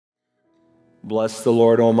Bless the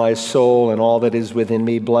Lord, O my soul, and all that is within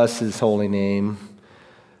me. Bless his holy name.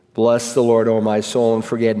 Bless the Lord, O my soul, and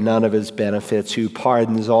forget none of his benefits, who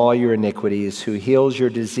pardons all your iniquities, who heals your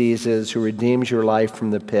diseases, who redeems your life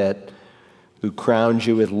from the pit, who crowns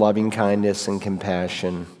you with loving kindness and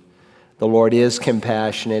compassion. The Lord is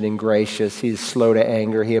compassionate and gracious. He is slow to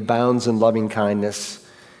anger. He abounds in loving kindness.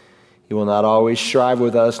 He will not always strive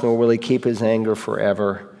with us, nor will he keep his anger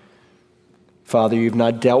forever. Father, you've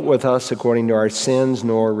not dealt with us according to our sins,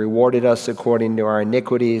 nor rewarded us according to our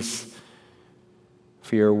iniquities.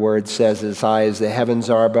 For your word says, as high as the heavens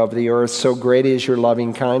are above the earth, so great is your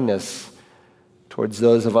loving kindness towards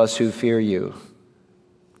those of us who fear you.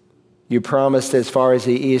 You promised, as far as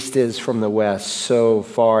the east is from the west, so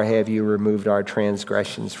far have you removed our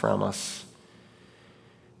transgressions from us.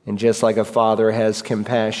 And just like a father has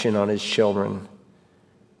compassion on his children,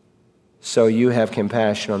 so you have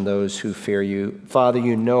compassion on those who fear you. Father,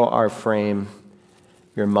 you know our frame.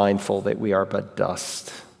 You're mindful that we are but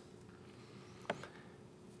dust.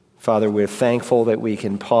 Father, we're thankful that we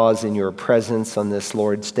can pause in your presence on this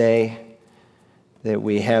Lord's Day, that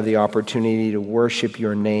we have the opportunity to worship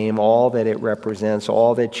your name, all that it represents,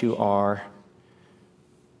 all that you are.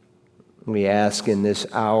 We ask in this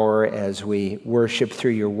hour as we worship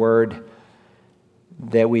through your word,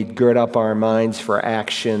 that we'd gird up our minds for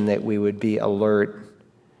action, that we would be alert,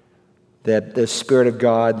 that the Spirit of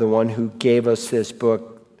God, the one who gave us this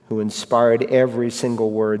book, who inspired every single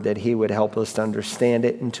word, that he would help us to understand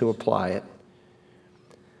it and to apply it.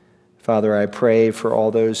 Father, I pray for all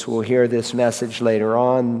those who will hear this message later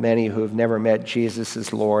on, many who have never met Jesus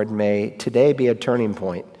as Lord. May today be a turning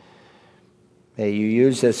point. May you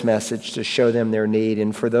use this message to show them their need.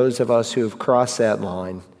 And for those of us who have crossed that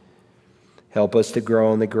line, help us to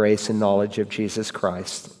grow in the grace and knowledge of Jesus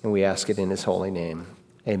Christ. And we ask it in his holy name.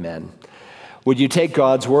 Amen. Would you take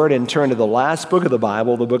God's word and turn to the last book of the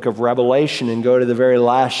Bible, the book of Revelation, and go to the very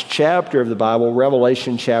last chapter of the Bible,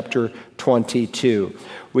 Revelation chapter 22.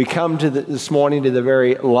 We come to this morning to the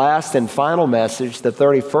very last and final message, the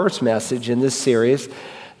 31st message in this series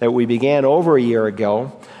that we began over a year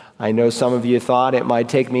ago. I know some of you thought it might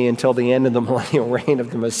take me until the end of the millennial reign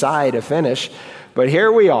of the Messiah to finish, but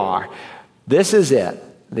here we are. This is it,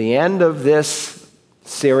 the end of this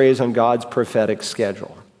series on God's prophetic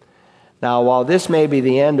schedule. Now, while this may be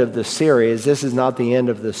the end of the series, this is not the end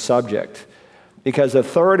of the subject, because a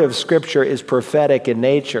third of Scripture is prophetic in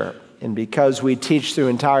nature, and because we teach through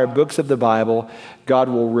entire books of the Bible, God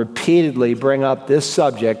will repeatedly bring up this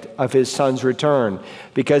subject of his Son's return,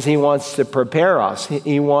 because he wants to prepare us,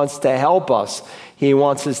 he wants to help us, he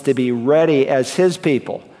wants us to be ready as his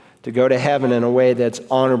people to go to heaven in a way that's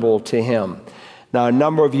honorable to him. Now, a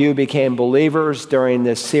number of you became believers during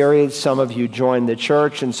this series. Some of you joined the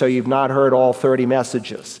church, and so you've not heard all 30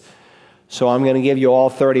 messages. So I'm going to give you all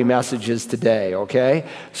 30 messages today, okay?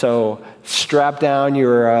 So strap down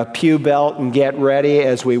your pew belt and get ready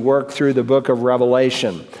as we work through the book of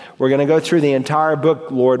Revelation. We're going to go through the entire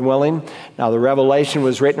book, Lord willing. Now, the Revelation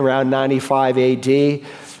was written around 95 AD.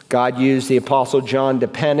 God used the Apostle John to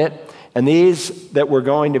pen it. And these that we're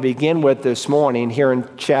going to begin with this morning here in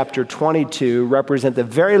chapter 22 represent the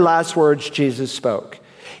very last words Jesus spoke,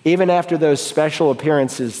 even after those special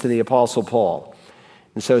appearances to the Apostle Paul.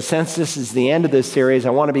 And so since this is the end of this series, I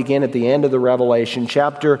want to begin at the end of the Revelation,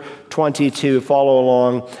 chapter 22, follow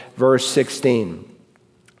along, verse 16.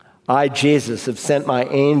 I, Jesus, have sent my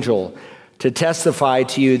angel to testify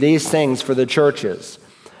to you these things for the churches.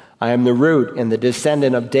 I am the root and the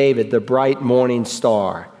descendant of David, the bright morning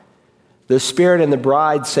star. The Spirit and the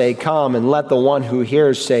bride say, come, and let the one who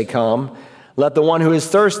hears say, come. Let the one who is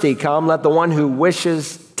thirsty come. Let the one who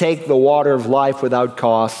wishes take the water of life without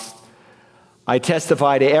cost. I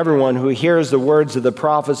testify to everyone who hears the words of the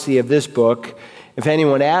prophecy of this book. If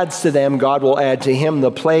anyone adds to them, God will add to him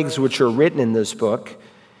the plagues which are written in this book.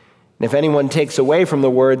 And if anyone takes away from the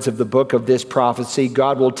words of the book of this prophecy,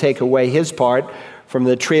 God will take away his part from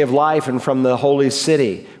the tree of life and from the holy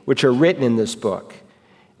city, which are written in this book.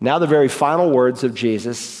 Now the very final words of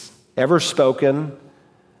Jesus, ever spoken,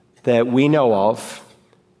 that we know of.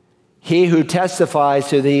 He who testifies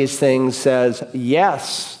to these things says,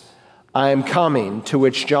 yes, I am coming. To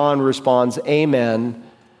which John responds, amen.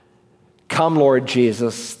 Come, Lord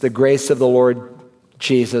Jesus. The grace of the Lord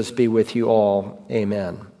Jesus be with you all.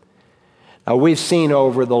 Amen. Now, we've seen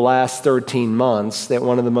over the last 13 months that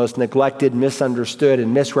one of the most neglected, misunderstood,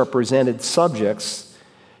 and misrepresented subjects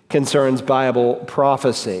concerns Bible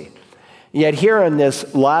prophecy. Yet here in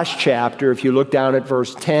this last chapter, if you look down at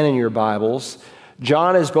verse 10 in your Bibles,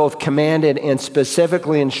 John is both commanded and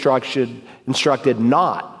specifically instructed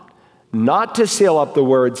not not to seal up the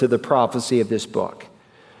words of the prophecy of this book.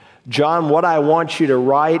 John, what I want you to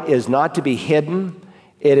write is not to be hidden.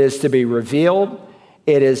 It is to be revealed.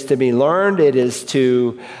 It is to be learned. It is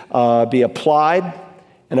to be applied.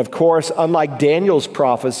 And of course, unlike Daniel's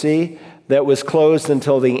prophecy that was closed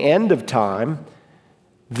until the end of time,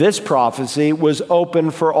 this prophecy was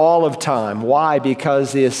open for all of time. Why?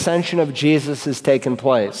 Because the ascension of Jesus has taken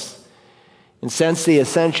place. And since the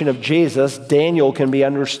ascension of Jesus, Daniel can be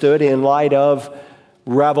understood in light of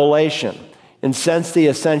Revelation. And since the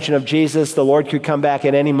ascension of Jesus, the Lord could come back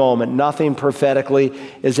at any moment. Nothing prophetically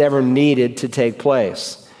is ever needed to take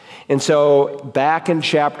place. And so back in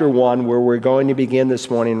chapter 1, where we're going to begin this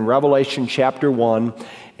morning, Revelation chapter 1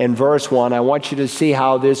 and verse 1, I want you to see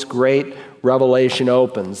how this great revelation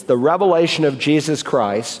opens. The revelation of Jesus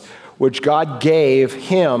Christ, which God gave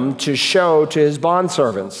him to show to his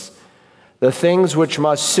bondservants, the things which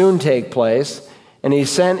must soon take place, and he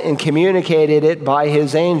sent and communicated it by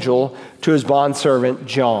his angel to his bondservant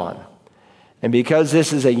John. And because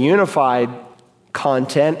this is a unified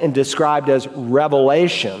content and described as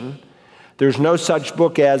revelation, there's no such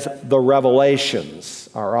book as the Revelations,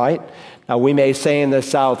 all right? Now, we may say in the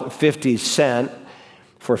South 50 cent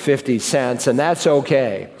for 50 cents, and that's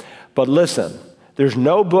okay. But listen, there's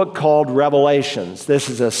no book called Revelations. This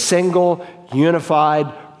is a single,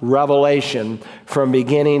 unified revelation from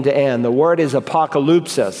beginning to end. The word is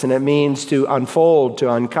apocalypsis, and it means to unfold,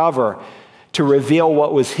 to uncover, to reveal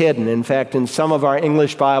what was hidden. In fact, in some of our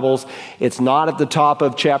English Bibles, it's not at the top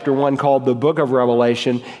of chapter 1 called the book of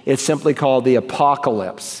Revelation. It's simply called the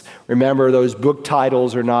Apocalypse. Remember, those book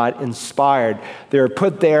titles are not inspired. They're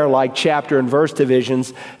put there like chapter and verse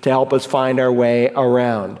divisions to help us find our way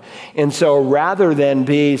around. And so rather than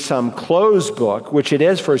be some closed book, which it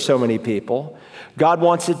is for so many people, God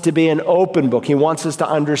wants it to be an open book. He wants us to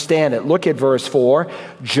understand it. Look at verse 4.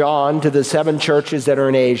 John, to the 7 churches that are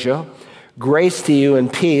in Asia, grace to you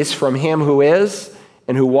and peace from him who is,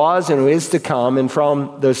 and who was, and who is to come, and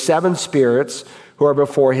from the 7 spirits who are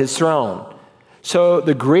before his throne. So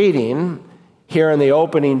the greeting here in the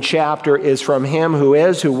opening chapter is from him who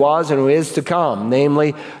is, who was, and who is to come,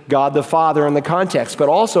 namely God the Father in the context, but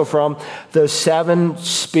also from the 7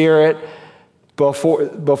 spirit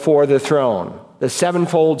before the throne. The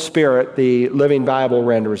sevenfold Spirit, the Living Bible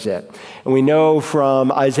renders it. And we know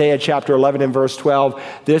from Isaiah chapter 11 and verse 12,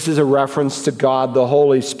 this is a reference to God the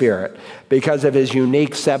Holy Spirit because of his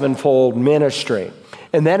unique sevenfold ministry.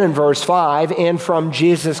 And then in verse 5, and from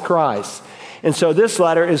Jesus Christ. And so this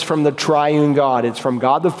letter is from the triune God. It's from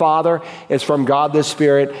God the Father, it's from God the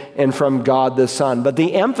Spirit, and from God the Son. But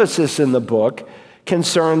the emphasis in the book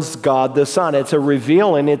concerns God the Son. It's a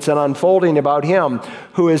revealing, it's an unfolding about him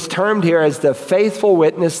who is termed here as the faithful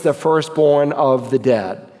witness, the firstborn of the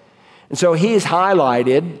dead. And so he's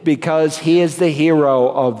highlighted because he is the hero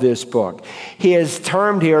of this book. He is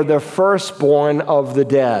termed here the firstborn of the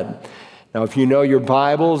dead. Now, if you know your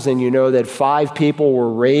Bibles and you know that 5 people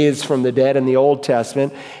were raised from the dead in the Old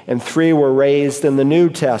Testament and 3 were raised in the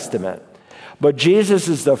New Testament. But Jesus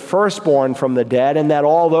is the firstborn from the dead, and that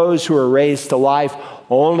all those who are raised to life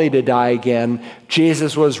only to die again,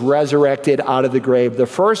 Jesus was resurrected out of the grave, the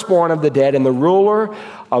firstborn of the dead and the ruler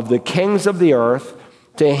of the kings of the earth,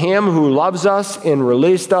 to him who loves us and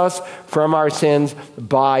released us from our sins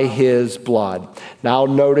by his blood. Now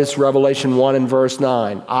notice Revelation 1 and verse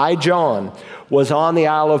 9. I, John, was on the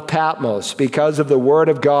Isle of Patmos because of the word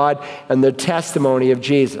of God and the testimony of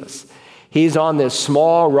Jesus. He's on this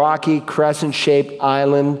small, rocky, crescent-shaped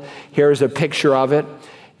island. Here's a picture of it.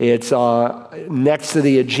 It's next to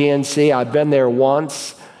the Aegean Sea. I've been there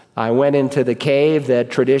once. I went into the cave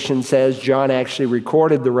that tradition says John actually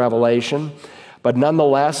recorded the revelation. But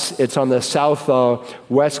nonetheless, it's on the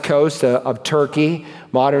southwest coast of Turkey,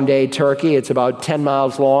 modern-day Turkey. It's about 10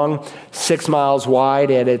 miles long, 6 miles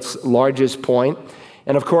wide at its largest point.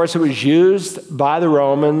 And of course, it was used by the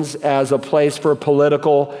Romans as a place for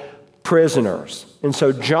political prisoners. And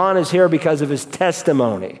so John is here because of his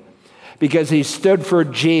testimony, because he stood for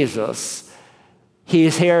Jesus.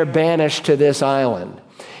 He's here banished to this island.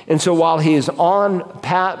 And so while he's on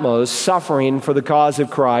Patmos suffering for the cause of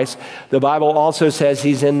Christ, the Bible also says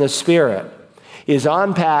he's in the Spirit. He's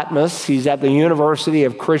on Patmos. He's at the University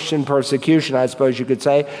of Christian Persecution, I suppose you could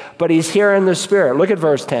say, but he's here in the Spirit. Look at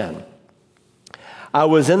verse 10. I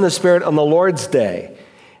was in the Spirit on the Lord's day,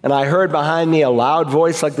 and I heard behind me a loud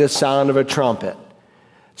voice like the sound of a trumpet.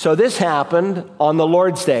 So this happened on the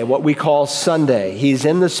Lord's Day, what we call Sunday. He's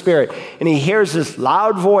in the Spirit, and he hears this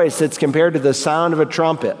loud voice that's compared to the sound of a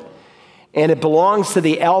trumpet. And it belongs to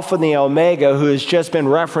the Alpha and the Omega, who has just been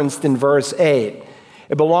referenced in verse 8.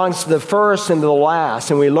 It belongs to the first and to the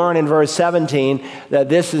last. And we learn in verse 17 that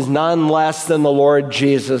this is none less than the Lord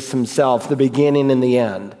Jesus himself, the beginning and the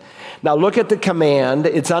end. Now look at the command.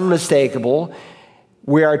 It's unmistakable.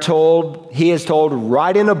 We are told, he is told,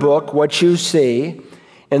 write in a book what you see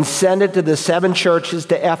and send it to the 7 churches,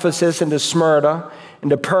 to Ephesus and to Smyrna and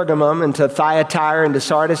to Pergamum and to Thyatira and to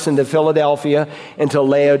Sardis and to Philadelphia and to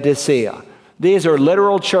Laodicea. These are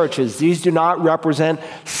literal churches. These do not represent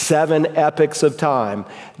 7 epochs of time.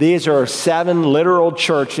 These are 7 literal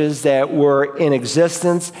churches that were in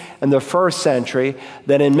existence in the first century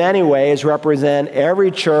that in many ways represent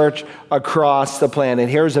every church across the planet.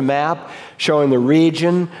 Here's a map showing the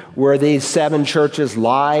region where these 7 churches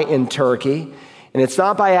lie in Turkey. And it's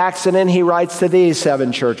not by accident he writes to these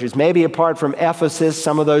 7 churches. Maybe apart from Ephesus,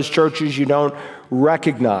 some of those churches you don't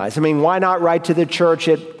recognize. I mean, why not write to the church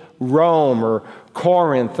at Rome or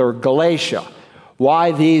Corinth or Galatia?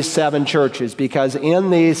 Why these 7 churches? Because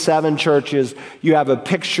in these 7 churches, you have a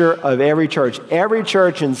picture of every church. Every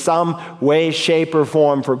church in some way, shape, or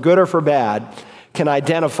form, for good or for bad, can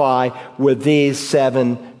identify with these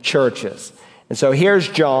 7 churches. And so here's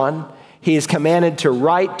John. He is commanded to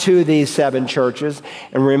write to these 7 churches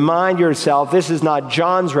and remind yourself, this is not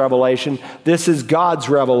John's revelation, this is God's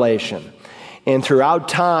revelation. And throughout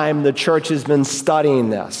time, the church has been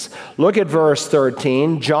studying this. Look at verse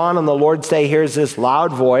 13. John on the Lord's day hears this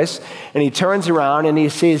loud voice, and he turns around and he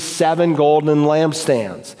sees 7 golden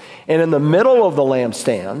lampstands. And in the middle of the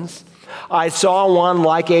lampstands, I saw one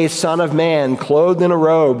like a son of man, clothed in a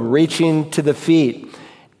robe, reaching to the feet,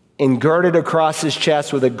 and girded across his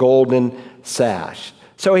chest with a golden sash.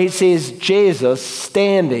 So he sees Jesus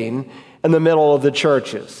standing in the middle of the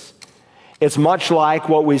churches. It's much like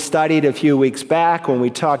what we studied a few weeks back when we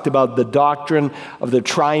talked about the doctrine of the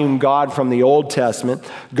triune God from the Old Testament.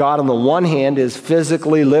 God, on the one hand, is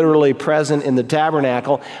physically, literally present in the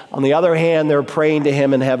tabernacle. On the other hand, they're praying to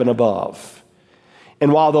him in heaven above.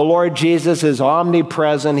 And while the Lord Jesus is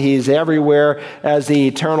omnipresent, he's everywhere as the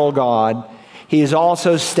eternal God, he's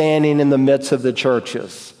also standing in the midst of the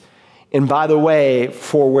churches. And by the way,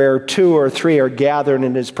 for where 2 or 3 are gathered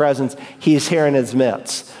in his presence, he's here in his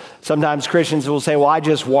midst. Sometimes Christians will say, well, I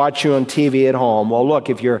just watch you on TV at home. Well,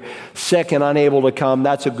 look, if you're sick and unable to come,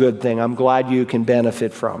 that's a good thing. I'm glad you can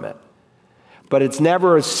benefit from it. But it's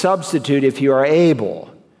never a substitute if you are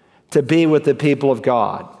able to be with the people of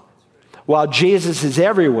God. While Jesus is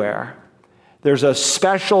everywhere, there's a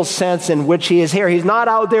special sense in which he is here. He's not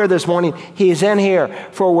out there this morning. He's in here.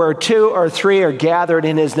 For where 2 or 3 are gathered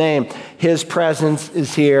in his name, his presence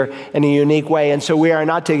is here in a unique way. And so we are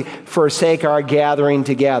not to forsake our gathering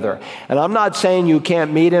together. And I'm not saying you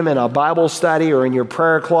can't meet him in a Bible study or in your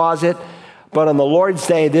prayer closet, but on the Lord's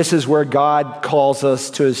day, this is where God calls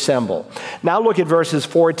us to assemble. Now look at verses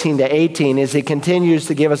 14 to 18 as he continues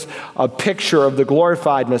to give us a picture of the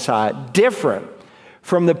glorified Messiah, different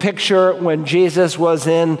from the picture when Jesus was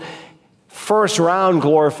in first round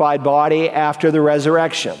glorified body after the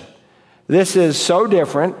resurrection. This is so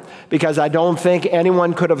different because I don't think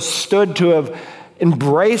anyone could have stood to have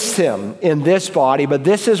embraced him in this body, but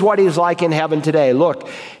this is what he's like in heaven today. Look,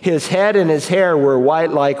 his head and his hair were white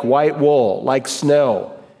like white wool, like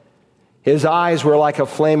snow. His eyes were like a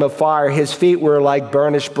flame of fire. His feet were like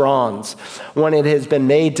burnished bronze when it has been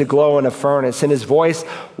made to glow in a furnace. And his voice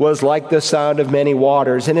was like the sound of many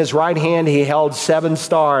waters. In his right hand he held 7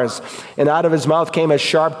 stars. And out of his mouth came a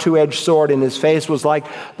sharp 2-edged sword. And his face was like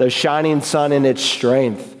the shining sun in its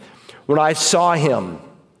strength. When I saw him,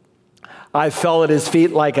 I fell at his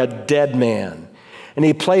feet like a dead man. And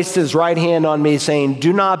he placed his right hand on me, saying,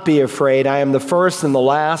 do not be afraid. I am the first and the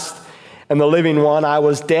last and the living one. I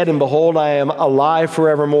was dead, and behold, I am alive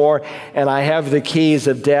forevermore, and I have the keys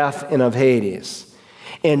of death and of Hades.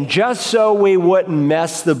 And just so we wouldn't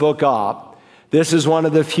mess the book up, this is one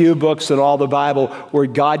of the few books in all the Bible where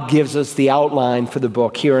God gives us the outline for the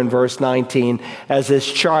book here in verse 19, as this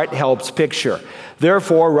chart helps picture.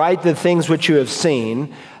 Therefore, write the things which you have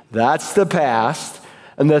seen, that's the past,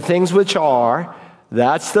 and the things which are,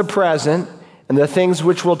 that's the present, and the things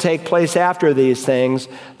which will take place after these things,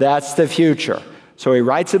 that's the future. So he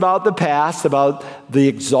writes about the past, about the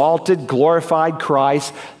exalted, glorified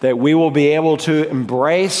Christ that we will be able to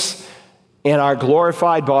embrace in our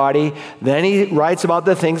glorified body. Then he writes about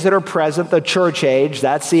the things that are present, the church age.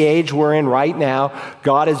 That's the age we're in right now.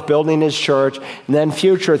 God is building his church. And then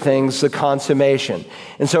future things, the consummation.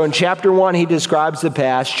 And so in chapter 1, he describes the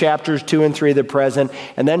past, chapters 2 and 3, the present,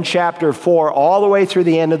 and then chapter 4, all the way through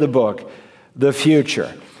the end of the book, the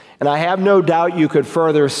future. And I have no doubt you could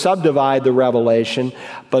further subdivide the revelation,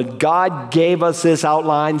 but God gave us this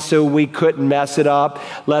outline so we couldn't mess it up,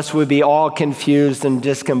 lest we be all confused and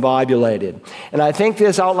discombobulated. And I think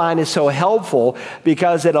this outline is so helpful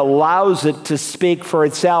because it allows it to speak for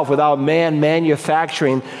itself without man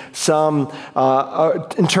manufacturing some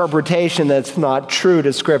interpretation that's not true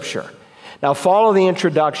to Scripture. Now, following the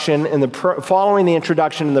introduction in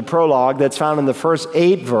the prologue that's found in the first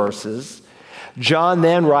 8 verses, John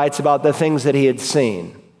then writes about the things that he had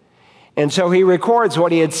seen. And so he records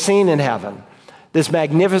what he had seen in heaven, this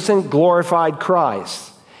magnificent glorified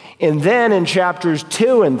Christ. And then in chapters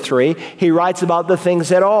 2 and 3, he writes about the things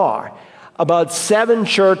that are, about 7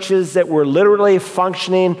 churches that were literally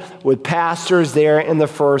functioning with pastors there in the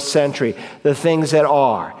first century, the things that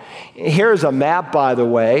are. Here's a map, by the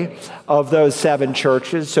way, of those 7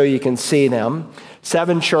 churches so you can see them.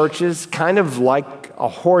 7 churches, kind of like a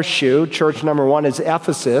horseshoe. Church number 1 is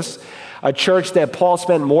Ephesus, a church that Paul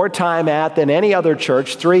spent more time at than any other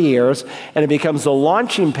church, 3 years, and it becomes the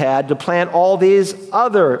launching pad to plant all these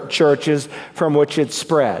other churches from which it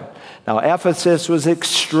spread. Now, Ephesus was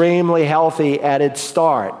extremely healthy at its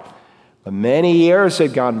start, but many years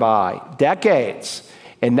had gone by, decades.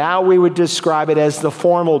 And now we would describe it as the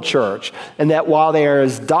formal church, and that while they are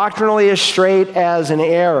as doctrinally as straight as an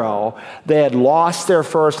arrow, they had lost their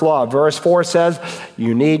first love. Verse 4 says,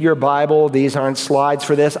 you need your Bible. These aren't slides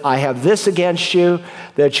for this. I have this against you,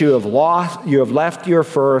 that you have left your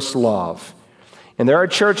first love. And there are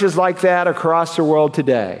churches like that across the world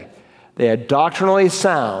today. They are doctrinally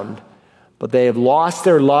sound, but they have lost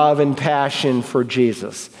their love and passion for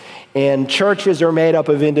Jesus. And churches are made up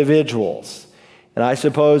of individuals. And I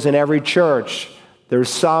suppose in every church, there's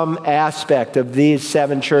some aspect of these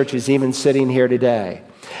 7 churches even sitting here today.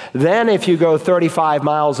 Then if you go 35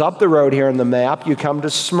 miles up the road here in the map, you come to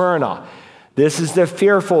Smyrna. This is the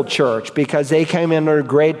fearful church because they came under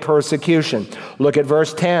great persecution. Look at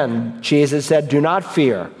verse 10. Jesus said, do not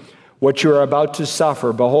fear what you are about to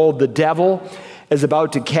suffer. Behold, the devil is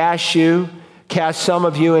about to cast some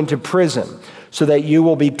of you into prison so that you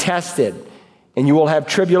will be tested. And you will have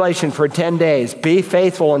tribulation for 10 days. Be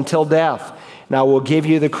faithful until death, and I will give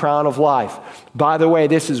you the crown of life. By the way,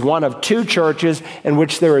 this is one of 2 churches in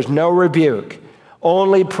which there is no rebuke,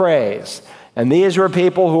 only praise. And these were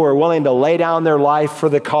people who were willing to lay down their life for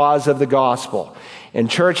the cause of the gospel. And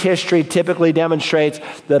church history typically demonstrates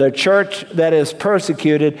that a church that is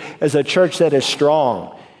persecuted is a church that is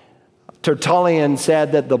strong. Tertullian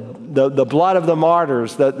said that the blood of the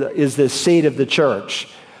martyrs is the seed of the church.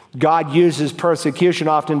 God uses persecution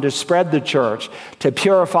often to spread the church, to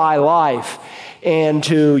purify life, and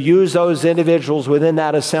to use those individuals within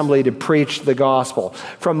that assembly to preach the gospel.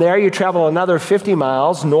 From there, you travel another 50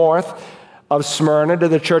 miles north of Smyrna to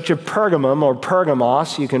the church of Pergamum, or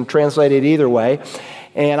Pergamos. You can translate it either way.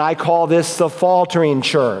 And I call this the faltering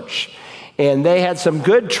church. And they had some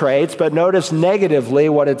good traits, but notice negatively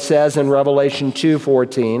what it says in Revelation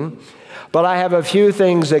 2:14. But I have a few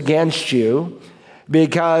things against you,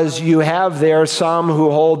 because you have there some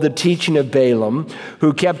who hold the teaching of Balaam,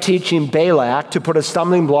 who kept teaching Balak to put a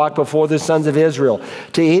stumbling block before the sons of Israel,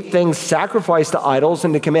 to eat things sacrificed to idols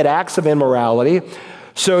and to commit acts of immorality.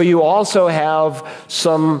 So you also have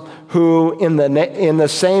some who in the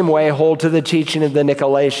same way hold to the teaching of the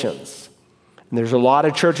Nicolaitans. And there's a lot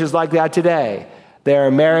of churches like that today. They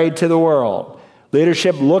are married to the world.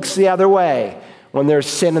 Leadership looks the other way when there's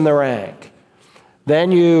sin in the rank.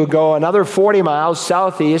 Then you go another 40 miles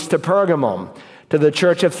southeast to Pergamum, to the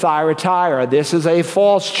church of Thyatira. This is a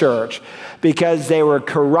false church because they were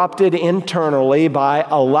corrupted internally by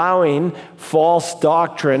allowing false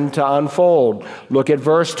doctrine to unfold. Look at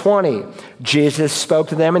verse 20. Jesus spoke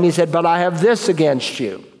to them and he said, but I have this against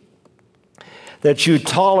you, that you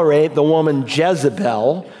tolerate the woman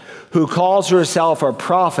Jezebel, who calls herself a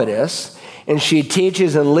prophetess, and she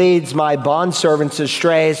teaches and leads my bondservants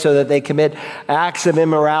astray so that they commit acts of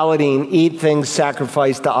immorality and eat things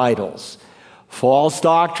sacrificed to idols. False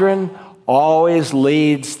doctrine always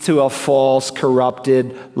leads to a false,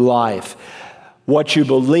 corrupted life. What you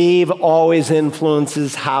believe always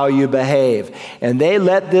influences how you behave. And they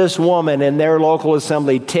let this woman in their local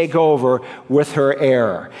assembly take over with her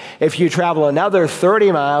error. If you travel another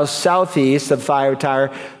 30 miles southeast of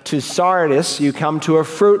Thyatira to Sardis, you come to a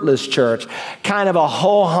fruitless church, kind of a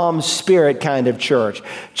ho-hum spirit kind of church.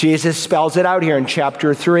 Jesus spells it out here in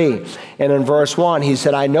chapter 3. And in verse 1, he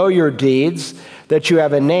said, I know your deeds, that you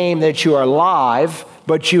have a name, that you are alive,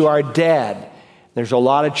 but you are dead. There's a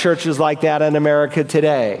lot of churches like that in America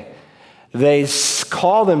today. They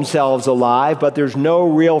call themselves alive, but there's no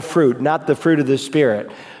real fruit, not the fruit of the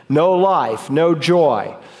Spirit. No life, no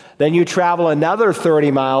joy. Then you travel another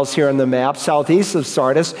 30 miles here on the map, southeast of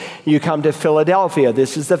Sardis, you come to Philadelphia.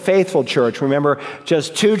 This is the faithful church. Remember,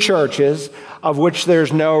 just 2 churches of which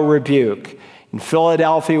there's no rebuke. And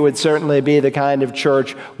Philadelphia would certainly be the kind of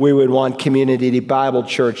church we would want Community Bible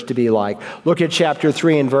Church to be like. Look at chapter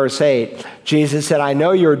 3 and verse 8. Jesus said, I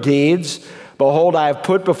know your deeds. Behold, I have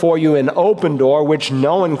put before you an open door which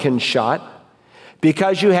no one can shut.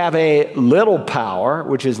 Because you have a little power,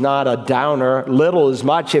 which is not a downer, little is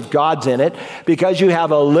much if God's in it, because you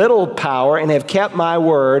have a little power and have kept my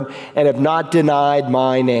word and have not denied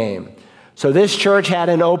my name. So this church had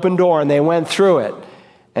an open door and they went through it.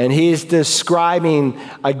 And he's describing,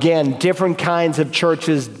 again, different kinds of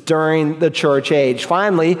churches during the church age.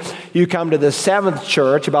 Finally, you come to the 7th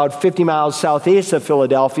church, about 50 miles southeast of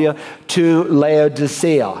Philadelphia, to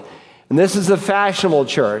Laodicea. And this is a fashionable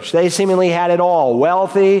church. They seemingly had it all.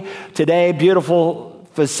 Wealthy, today beautiful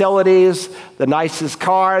facilities, the nicest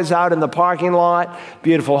cars out in the parking lot,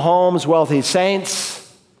 beautiful homes, wealthy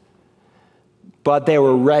saints. But they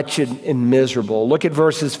were wretched and miserable. Look at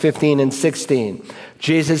verses 15 and 16.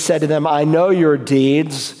 Jesus said to them, I know your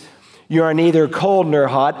deeds. You are neither cold nor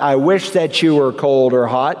hot. I wish that you were cold or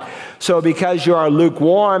hot. So because you are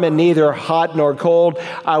lukewarm and neither hot nor cold,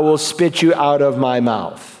 I will spit you out of my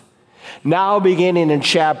mouth. Now, beginning in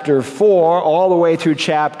chapter 4, all the way through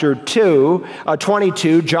chapter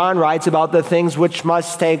 22, John writes about the things which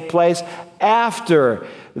must take place after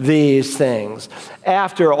these things.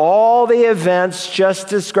 After all the events just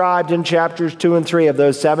described in chapters 2 and 3 of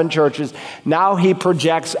those 7 churches, now he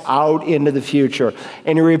projects out into the future.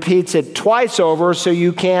 And he repeats it twice over so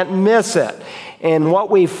you can't miss it. And what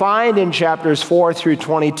we find in chapters 4 through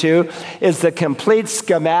 22 is the complete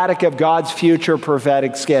schematic of God's future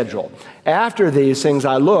prophetic schedule. After these things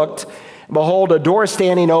I looked, behold, a door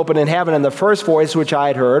standing open in heaven, and the first voice which I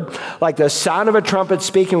had heard, like the sound of a trumpet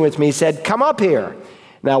speaking with me, said, come up here.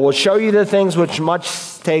 Now we'll show you the things which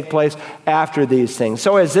must take place after these things.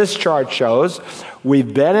 So as this chart shows,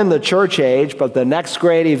 we've been in the church age, but the next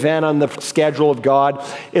great event on the schedule of God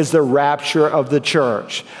is the rapture of the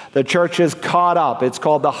church. The church is caught up. It's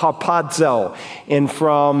called the harpazo. And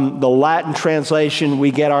from the Latin translation,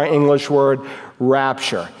 we get our English word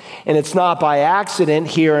rapture. And it's not by accident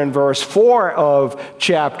here in verse 4 of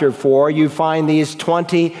chapter 4, you find these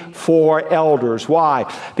 24 elders.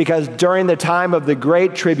 Why? Because during the time of the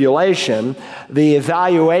Great Tribulation, the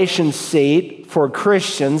evaluation seat for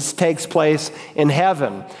Christians takes place in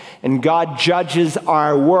heaven. And God judges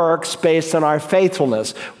our works based on our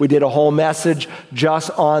faithfulness. We did a whole message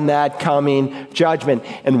just on that coming judgment.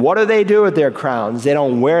 And what do they do with their crowns? They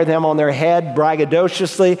don't wear them on their head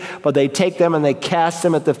braggadociously, but they take them and they cast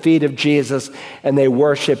them at the feet of Jesus and they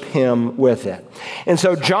worship him with it. And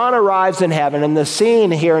so John arrives in heaven, and the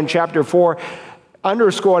scene here in chapter 4,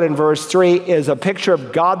 underscored in verse 3, is a picture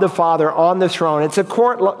of God the Father on the throne. It's a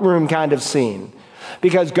courtroom kind of scene,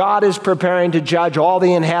 because God is preparing to judge all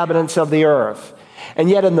the inhabitants of the earth. And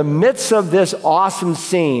yet in the midst of this awesome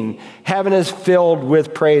scene, heaven is filled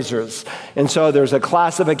with praisers. And so there's a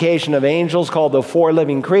classification of angels called the 4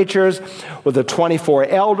 living creatures, with the 24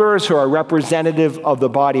 elders who are representative of the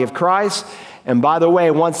body of Christ. And by the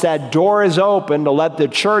way, once that door is open to let the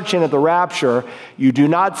church in at the rapture, you do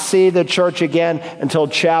not see the church again until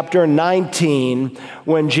chapter 19,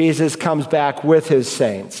 when Jesus comes back with his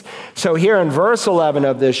saints. So here in verse 11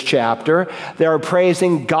 of this chapter, they're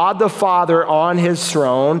praising God the Father on his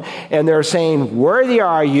throne, and they're saying, worthy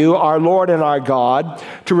are you, our Lord and our God,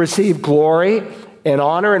 to receive glory and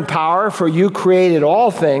honor and power, for you created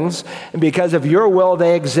all things, and because of your will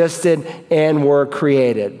they existed and were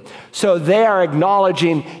created. So they are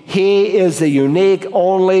acknowledging he is the unique,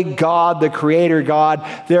 only God, the creator God.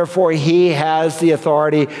 Therefore, he has the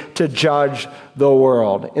authority to judge the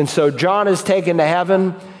world. And so John is taken to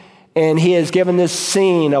heaven, and he is given this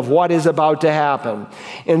scene of what is about to happen.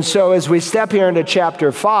 And so as we step here into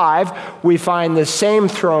chapter 5, we find the same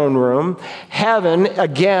throne room. Heaven,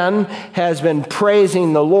 again, has been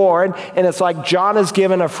praising the Lord, and it's like John is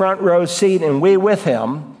given a front row seat, and we with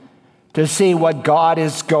him, to see what God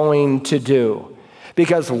is going to do.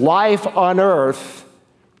 Because life on earth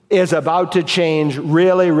is about to change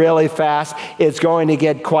really, really fast. It's going to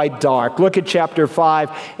get quite dark. Look at chapter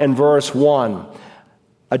 5 and verse 1.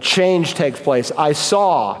 A change takes place. I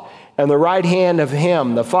saw in the right hand of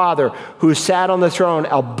him, the Father, who sat on the throne,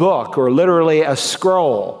 a book, or literally a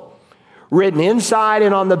scroll, written inside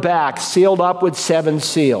and on the back, sealed up with 7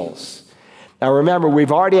 seals. Now remember,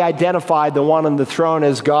 we've already identified the one on the throne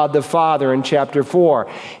as God the Father in chapter 4.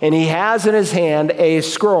 And he has in his hand a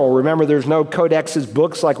scroll. Remember, there's no codexes,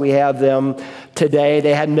 books like we have them today.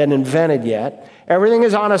 They hadn't been invented yet. Everything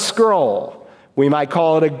is on a scroll. We might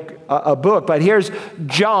call it a book. But here's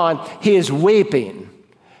John. He is weeping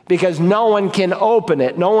because no one can open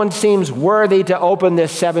it. No one seems worthy to open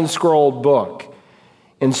this seven-scrolled book.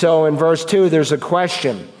 And so in verse 2, there's a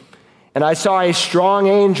question. And I saw a strong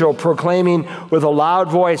angel proclaiming with a loud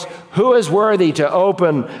voice, "Who is worthy to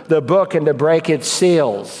open the book and to break its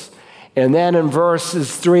seals?" And then in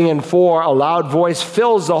verses 3 and 4, a loud voice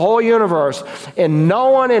fills the whole universe, and no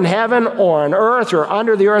one in heaven or on earth or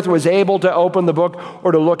under the earth was able to open the book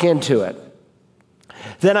or to look into it.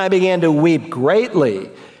 Then I began to weep greatly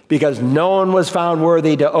because no one was found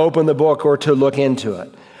worthy to open the book or to look into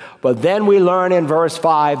it. But then we learn in verse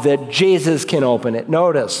 5 that Jesus can open it.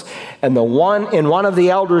 Notice, and one of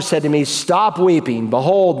the elders said to me, "Stop weeping.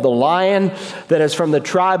 Behold, the Lion that is from the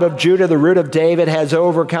tribe of Judah, the root of David, has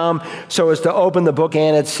overcome so as to open the book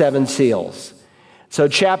and its seven seals." So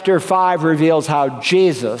chapter 5 reveals how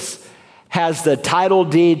Jesus has the title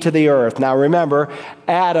deed to the earth. Now remember,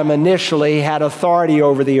 Adam initially had authority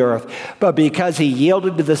over the earth, but because he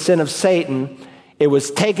yielded to the sin of Satan, it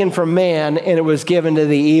was taken from man and it was given to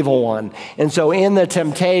the evil one. And so in the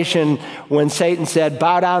temptation, when Satan said,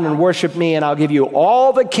 "Bow down and worship me and I'll give you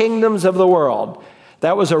all the kingdoms of the world,"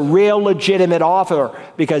 that was a real legitimate offer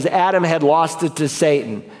because Adam had lost it to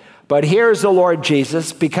Satan. But here's the Lord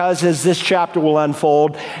Jesus, because as this chapter will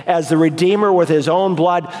unfold, as the Redeemer with his own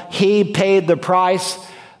blood, he paid the price.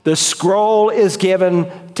 The scroll is given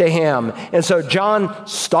to him. And so John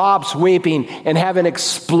stops weeping and heaven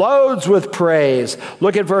explodes with praise.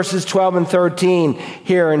 Look at verses 12 and 13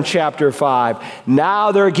 here in chapter 5.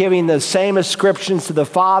 Now they're giving the same ascriptions to the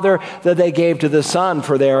Father that they gave to the Son,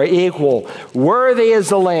 for they are equal. Worthy is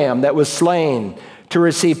the Lamb that was slain to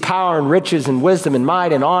receive power and riches and wisdom and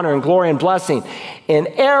might and honor and glory and blessing. In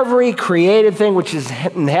every created thing which is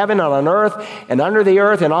in heaven and on earth and under the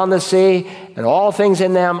earth and on the sea and all things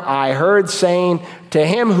in them, I heard saying to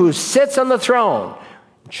him who sits on the throne.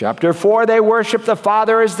 In chapter 4, they worship the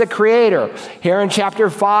Father as the Creator. Here in chapter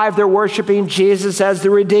 5, they're worshiping Jesus as the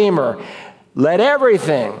Redeemer. Let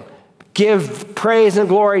everything give praise and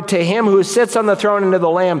glory to him who sits on the throne and to the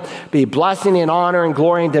Lamb, be blessing and honor and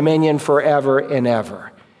glory and dominion forever and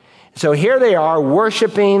ever. So here they are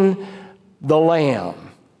worshiping the Lamb.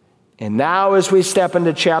 And now as we step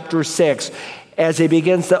into chapter 6, as he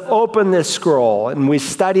begins to open this scroll, and we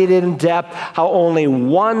studied it in depth, how only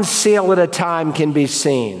one seal at a time can be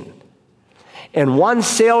seen. And one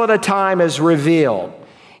seal at a time is revealed.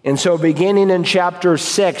 And so beginning in chapter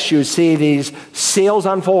 6, you see these seals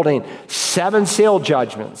unfolding, 7 seal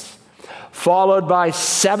judgments, followed by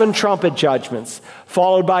 7 trumpet judgments,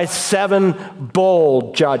 followed by 7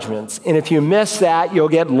 bowl judgments. And if you miss that, you'll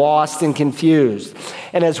get lost and confused.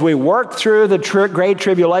 And as we worked through the Great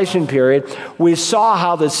Tribulation period, we saw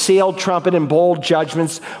how the seal, trumpet, and bowl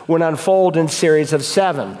judgments would unfold in series of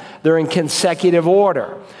 7. They're in consecutive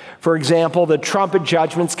order. For example, the trumpet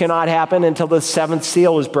judgments cannot happen until the 7th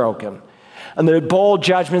seal is broken. And the bowl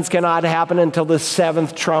judgments cannot happen until the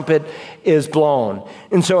 7th trumpet is blown.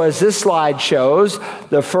 And so as this slide shows,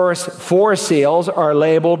 the first 4 seals are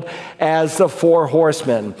labeled as the 4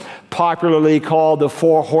 horsemen, popularly called the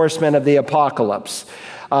 4 horsemen of the apocalypse.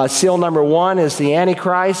 Seal number 1 is the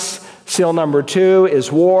Antichrist. Seal number 2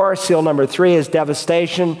 is war. Seal number 3 is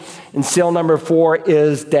devastation. And seal number 4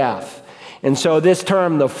 is death. And so this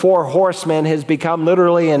term, the 4 horsemen, has become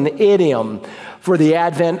literally an idiom for the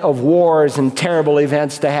advent of wars and terrible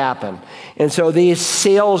events to happen. And so these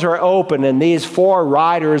seals are open, and these 4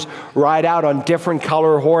 riders ride out on different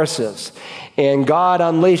color horses. And God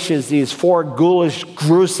unleashes these 4 ghoulish,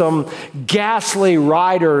 gruesome, ghastly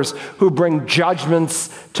riders who bring judgments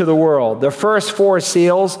to the world. The first 4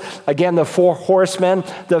 seals, again, the 4 horsemen,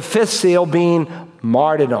 the 5th seal being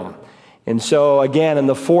martyrdom. And so, again, in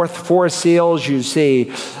the 4 seals, you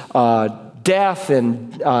see death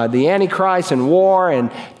and the Antichrist and war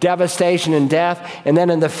and devastation and death. And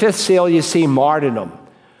then in the 5th seal, you see martyrdom.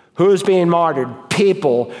 Who's being martyred?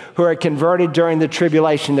 People who are converted during the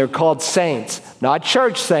tribulation. They're called saints, not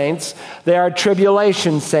church saints. They are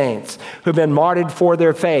tribulation saints who've been martyred for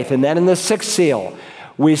their faith. And then in the 6th seal,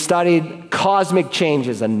 we studied cosmic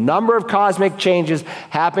changes. A number of cosmic changes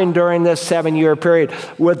happened during this 7-year period,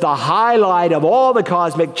 with the highlight of all the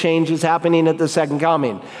cosmic changes happening at the second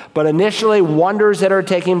coming. But initially, wonders that are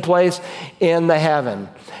taking place in the heaven.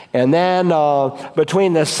 And then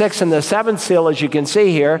between the 6th and the 7th seal, as you can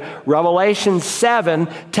see here, Revelation 7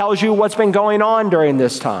 tells you what's been going on during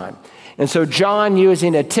this time. And so John,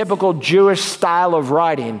 using a typical Jewish style of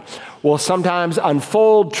writing, will sometimes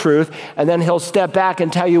unfold truth, and then he'll step back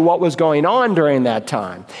and tell you what was going on during that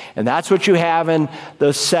time. And that's what you have in the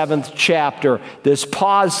 7th chapter, this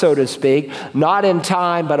pause, so to speak, not in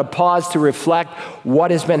time, but a pause to reflect what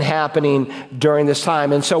has been happening during this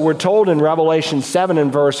time. And so we're told in Revelation 7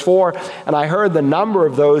 and verse 4, and I heard the number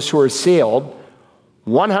of those who are sealed,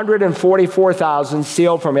 144,000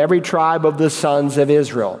 sealed from every tribe of the sons of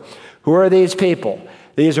Israel. Who are these people?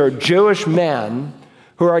 These are Jewish men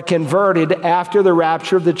who are converted after the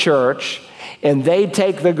rapture of the church, and they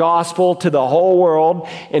take the gospel to the whole world,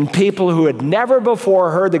 and people who had never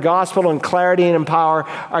before heard the gospel in clarity and in power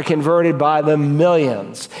are converted by the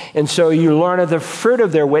millions. And so you learn of the fruit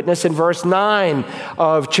of their witness in verse 9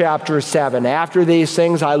 of chapter 7. After these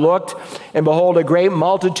things I looked, and behold, a great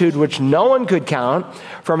multitude which no one could count,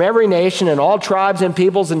 from every nation and all tribes and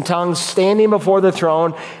peoples and tongues, standing before the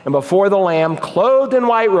throne and before the Lamb, clothed in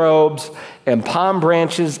white robes and palm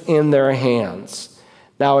branches in their hands.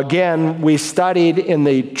 Now again, we studied in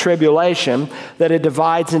the tribulation that it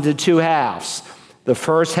divides into two halves. The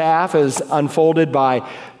first half is unfolded by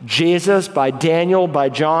Jesus, by Daniel, by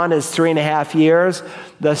John is 3.5 years.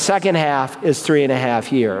 The second half is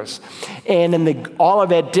 3.5 years. And in the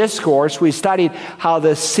Olivet Discourse, we studied how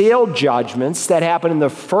the sealed judgments that happened in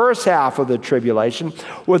the first half of the tribulation,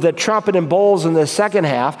 with the trumpet and bowls in the second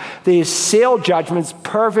half, these sealed judgments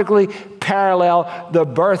perfectly parallel the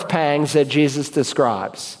birth pangs that Jesus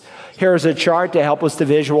describes. Here's a chart to help us to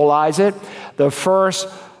visualize it. The first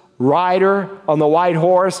rider on the white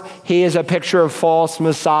horse, he is a picture of false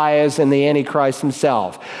messiahs and the Antichrist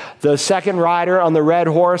himself. The second rider on the red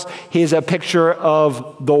horse, he's a picture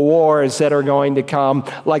of the wars that are going to come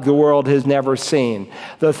like the world has never seen.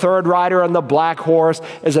 The third rider on the black horse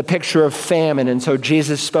is a picture of famine. And so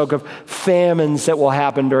Jesus spoke of famines that will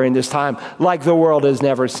happen during this time like the world has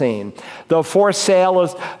never seen. The fourth seal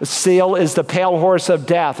is the pale horse of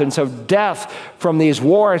death. And so death from these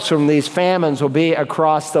wars, from these famines will be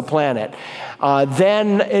across the planet.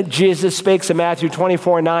 Then Jesus speaks in Matthew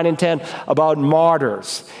 24, 9 and 10 about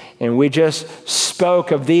martyrs. And we just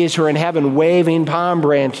spoke of these who are in heaven waving palm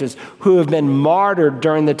branches who have been martyred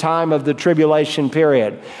during the time of the tribulation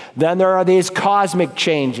period. Then there are these cosmic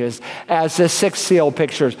changes as the sixth seal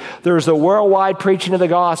pictures. There's the worldwide preaching of the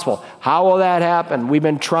gospel. How will that happen? We've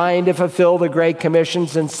been trying to fulfill the Great Commission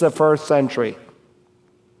since the first century.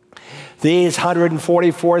 These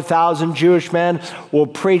 144,000 Jewish men will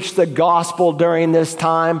preach the gospel during this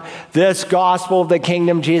time. This gospel of the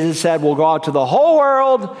kingdom, Jesus said, will go out to the whole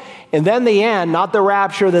world. And then the end, not the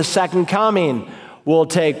rapture, the second coming will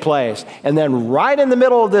take place. And then right in the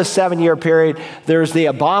middle of this 7-year period, there's the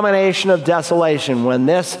abomination of desolation when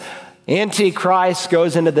this Antichrist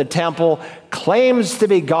goes into the temple, claims to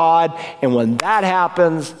be God. And when that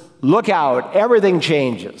happens, look out, everything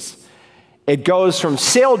changes. It goes from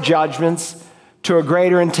sealed judgments to a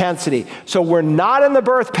greater intensity. So we're not in the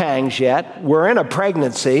birth pangs yet. We're in a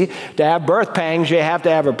pregnancy. To have birth pangs, you have to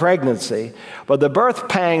have a pregnancy. But the birth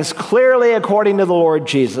pangs, clearly according to the Lord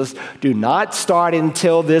Jesus, do not start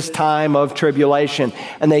until this time of tribulation.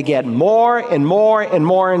 And they get more and more and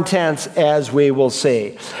more intense, as we will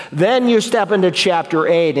see. Then you step into chapter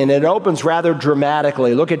 8, and it opens rather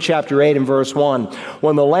dramatically. Look at chapter 8 and verse 1.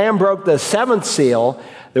 When the Lamb broke the seventh seal,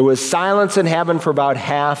 there was silence in heaven for about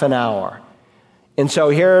half an hour. And so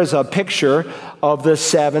here's a picture of the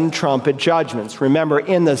 7 trumpet judgments. Remember,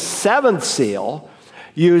 in the 7th seal,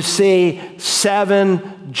 you see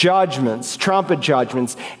 7 judgments, trumpet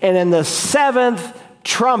judgments. And in the 7th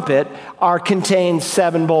trumpet are contained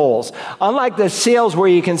 7 bowls. Unlike the seals where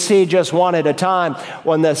you can see just one at a time,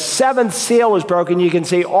 when the 7th seal is broken, you can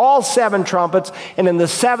see all 7 trumpets. And in the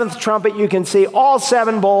 7th trumpet, you can see all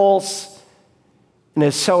 7 bowls. And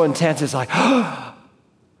it's so intense, it's like,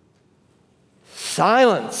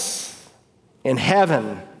 silence in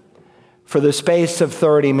heaven for the space of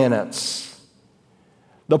 30 minutes.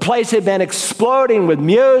 The place had been exploding with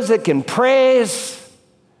music and praise,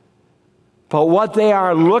 but what they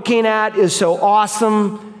are looking at is so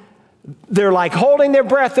awesome. They're like holding their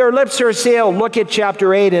breath, their lips are sealed. Look at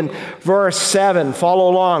chapter 8 and verse 7. Follow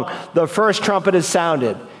along. The first trumpet is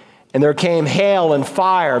sounded, and there came hail and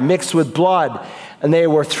fire mixed with blood. And they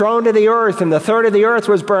were thrown to the earth, and 1/3 of the earth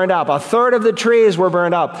was burned up. 1/3 of the trees were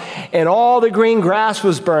burned up, and all the green grass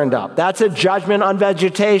was burned up. That's a judgment on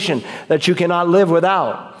vegetation that you cannot live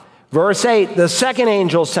without. Verse 8, the second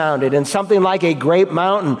angel sounded, and something like a great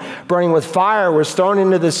mountain burning with fire was thrown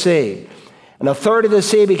into the sea. And 1/3 of the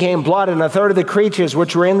sea became blood, and 1/3 of the creatures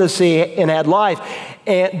which were in the sea and had life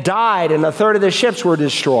and died, and 1/3 of the ships were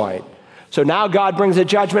destroyed. So now God brings a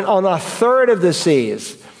judgment on a third of the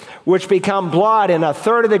seas, which become blood, and a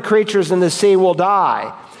third of the creatures in the sea will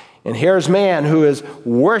die. And here's man who has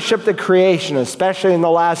worshiped the creation, especially in the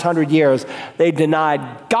last 100 years. They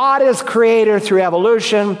denied God as creator through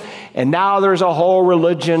evolution, and now there's a whole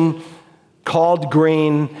religion called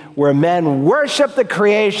green where men worship the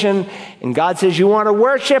creation, and God says, you want to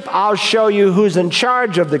worship? I'll show you who's in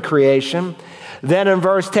charge of the creation. Then in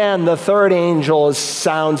verse 10, the third angel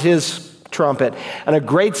sounds his trumpet, and a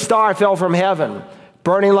great star fell from heaven,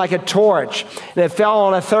 burning like a torch, and it fell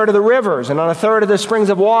on a third of the rivers and on a third of the springs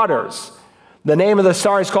of waters. The name of the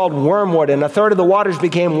star is called Wormwood, and a third of the waters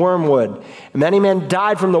became wormwood. And many men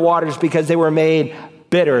died from the waters because they were made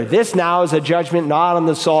bitter. This now is a judgment not on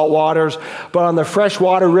the salt waters, but on the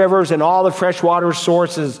freshwater rivers and all the freshwater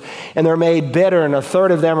sources, and they're made bitter, and a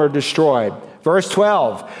third of them are destroyed. Verse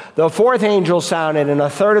 12, the fourth angel sounded, and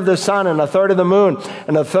a third of the sun and a third of the moon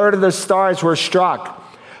and a third of the stars were struck,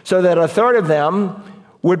 so that a third of them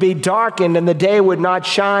would be darkened, and the day would not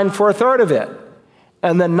shine for a third of it,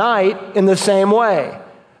 and the night in the same way.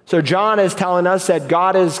 So John is telling us that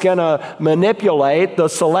God is going to manipulate the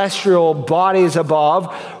celestial bodies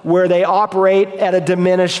above where they operate at a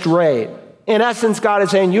diminished rate. In essence, God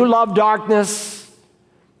is saying, you love darkness,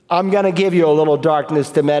 I'm going to give you a little darkness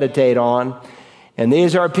to meditate on. And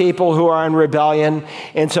these are people who are in rebellion.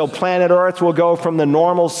 And so planet Earth will go from the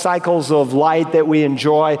normal cycles of light that we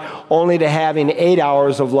enjoy only to having 8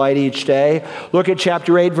 hours of light each day. Look at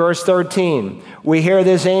chapter 8, verse 13. We hear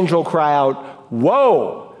this angel cry out,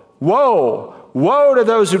 woe, woe, woe to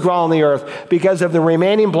those who dwell on the earth because of the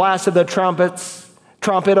remaining blast of the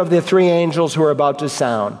trumpet of the three angels who are about to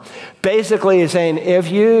sound. Basically, he's saying,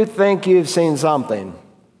 if you think you've seen something,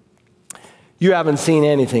 you haven't seen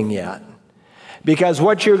anything yet. Because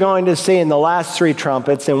what you're going to see in the last three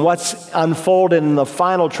trumpets and what's unfolded in the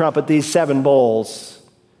final trumpet, these seven bowls,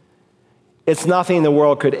 it's nothing the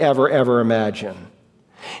world could ever imagine.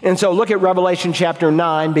 And so look at Revelation chapter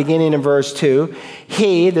 9, beginning in verse 2.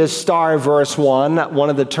 He, this star, verse 1, one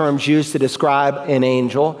of the terms used to describe an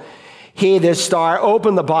angel. He, this star,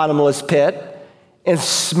 opened the bottomless pit, and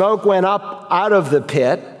smoke went up out of the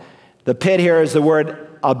pit. The pit here is the word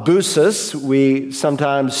abusus. We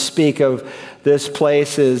sometimes speak of this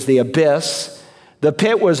place as the abyss. The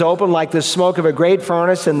pit was open like the smoke of a great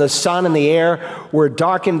furnace, and the sun and the air were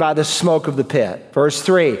darkened by the smoke of the pit. Verse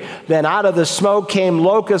 3, then out of the smoke came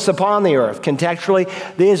locusts upon the earth. Contextually,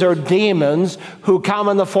 these are demons who come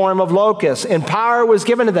in the form of locusts, and power was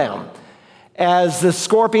given to them, as the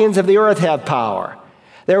scorpions of the earth have power.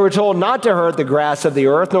 They were told not to hurt the grass of the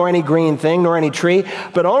earth, nor any green thing, nor any tree,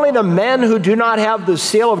 but only the men who do not have the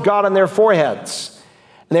seal of God on their foreheads.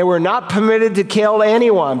 And they were not permitted to kill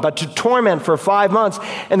anyone, but to torment for 5 months.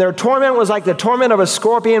 And their torment was like the torment of a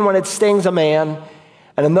scorpion when it stings a man.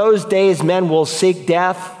 And in those days, men will seek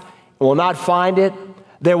death and will not find it.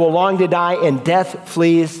 They will long to die, and death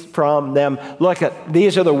flees from them. Look,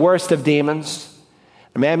 these are the worst of demons.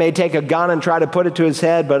 A man may take a gun and try to put it to his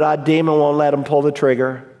head, but a demon won't let him pull the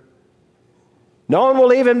trigger. No one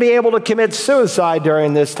will even be able to commit suicide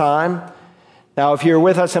during this time. Now, if you're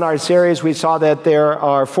with us in our series, we saw that there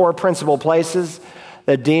are 4 principal places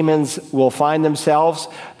that demons will find themselves.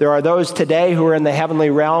 There are those today who are in the heavenly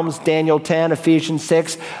realms, Daniel 10, Ephesians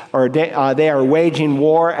 6, they are waging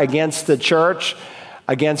war against the church,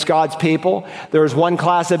 against God's people. There's one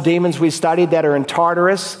class of demons we studied that are in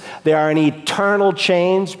Tartarus. They are in eternal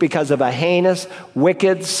chains because of a heinous,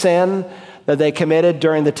 wicked sin that they committed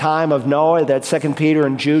during the time of Noah that 2 Peter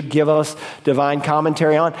and Jude give us divine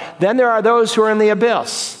commentary on. Then there are those who are in the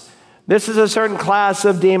abyss. This is a certain class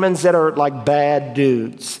of demons that are like bad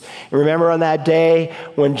dudes. Remember on that day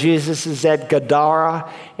when Jesus is at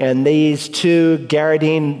Gadara and these 2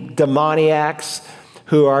 Gadarene demoniacs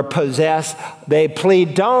who are possessed, they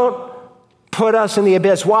plead, don't put us in the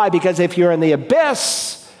abyss. Why? Because if you're in the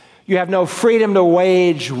abyss, you have no freedom to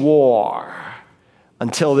wage war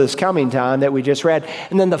until this coming time that we just read.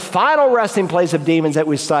 And then the final resting place of demons that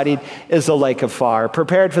we studied is the lake of fire,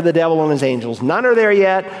 prepared for the devil and his angels. None are there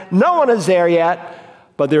yet. No one is there yet.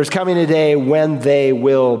 But there's coming a day when they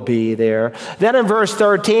will be there. Then in verse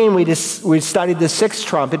 13, we studied the 6th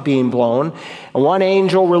trumpet being blown. And one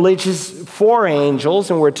angel releases 4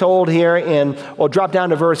 angels. And we're told here drop down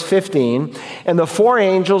to verse 15. And the 4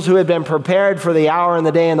 angels who had been prepared for the hour and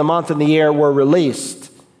the day and the month and the year were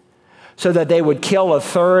released, so that they would kill a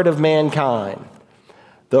third of mankind.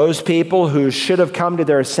 Those people who should have come to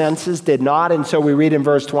their senses did not. And so we read in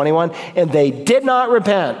verse 21, and they did not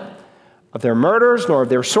repent of their murders, nor of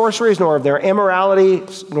their sorceries, nor of their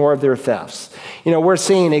immoralities, nor of their thefts. You know, we're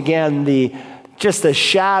seeing again the just the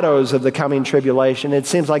shadows of the coming tribulation. It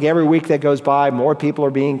seems like every week that goes by, more people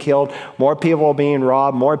are being killed, more people are being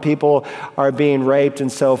robbed, more people are being raped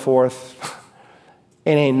and so forth.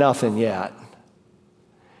 It ain't nothing yet.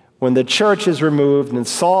 When the church is removed and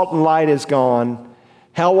salt and light is gone,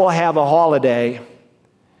 hell will have a holiday,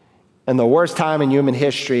 and the worst time in human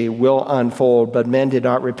history will unfold, but men did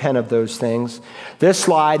not repent of those things. This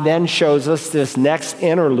slide then shows us this next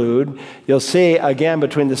interlude. You'll see, again,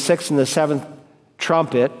 between the sixth and the seventh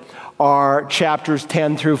trumpet are chapters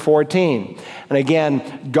 10 through 14. And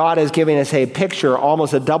again, God is giving us a picture,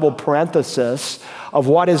 almost a double parenthesis, of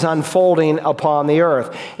what is unfolding upon the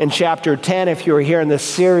earth. In chapter 10, if you were here in this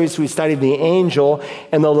series, we studied the angel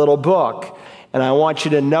in the little book. And I want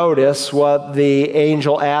you to notice what the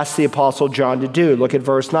angel asked the Apostle John to do. Look at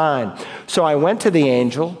verse 9. So I went to the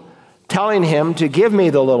angel, telling him to give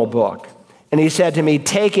me the little book. And he said to me,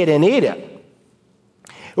 take it and eat it.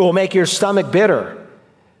 It will make your stomach bitter,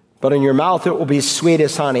 but in your mouth it will be sweet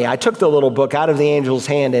as honey. I took the little book out of the angel's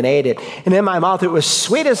hand and ate it. And in my mouth it was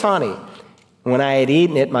sweet as honey. When I had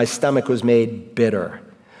eaten it, my stomach was made bitter.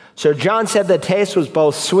 So John said the taste was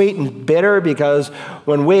both sweet and bitter, because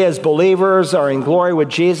when we as believers are in glory with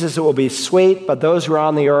Jesus, it will be sweet, but those who are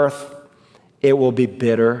on the earth, it will be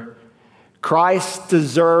bitter. Christ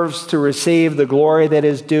deserves to receive the glory that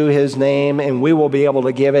is due his name, and we will be able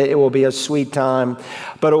to give it. It will be a sweet time,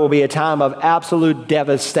 but it will be a time of absolute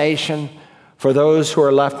devastation for those who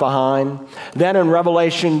are left behind. Then in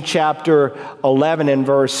Revelation chapter 11 and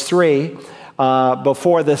verse 3,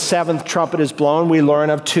 before the seventh trumpet is blown, we learn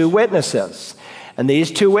of two witnesses. And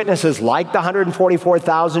these two witnesses, like the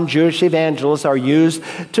 144,000 Jewish evangelists, are used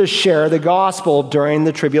to share the gospel during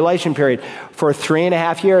the tribulation period for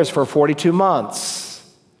 3.5 years, for 42 months.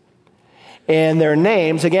 And their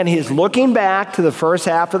names, again, he's looking back to the first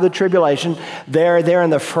half of the tribulation. They're there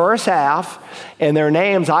in the first half, and their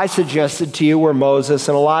names, I suggested to you, were Moses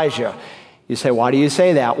and Elijah. You say, why do you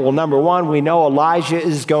say that? Well, number one, we know Elijah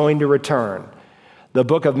is going to return. The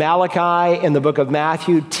book of Malachi and the book of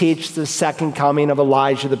Matthew teach the second coming of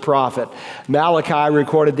Elijah the prophet. Malachi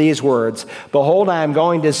recorded these words, behold, I am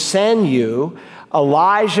going to send you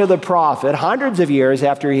Elijah the prophet, hundreds of years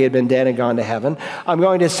after he had been dead and gone to heaven. I'm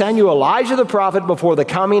going to send you Elijah the prophet before the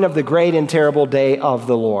coming of the great and terrible day of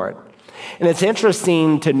the Lord. And it's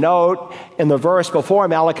interesting to note in the verse before,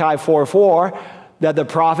 Malachi 4:4, that the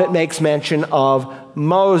prophet makes mention of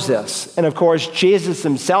Moses. And of course, Jesus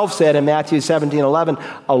himself said in Matthew 17:11,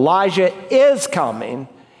 Elijah is coming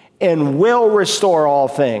and will restore all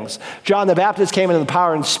things. John the Baptist came in the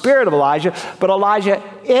power and spirit of Elijah, but Elijah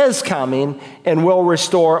is coming and will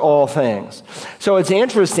restore all things. So it's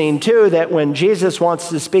interesting, too, that when Jesus wants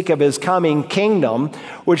to speak of his coming kingdom,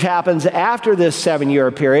 which happens after this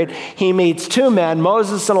 7-year period, he meets two men,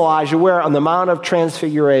 Moses and Elijah, where on the Mount of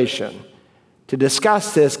Transfiguration, to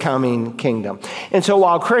discuss this coming kingdom. And so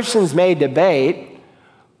while Christians may debate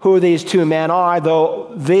who these two men are,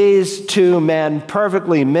 though these two men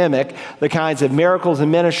perfectly mimic the kinds of miracles and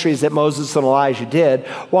ministries that Moses and Elijah did,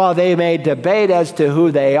 while they may debate as to who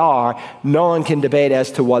they are, no one can debate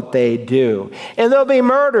as to what they do. And they'll be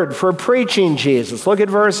murdered for preaching Jesus. Look at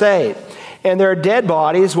verse 8. And their dead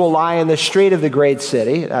bodies will lie in the street of the great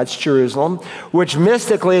city, that's Jerusalem, which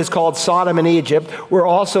mystically is called Sodom and Egypt, where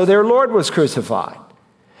also their Lord was crucified.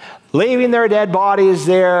 Leaving their dead bodies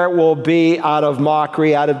there will be out of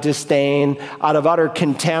mockery, out of disdain, out of utter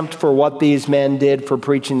contempt for what these men did for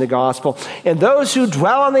preaching the gospel. And those who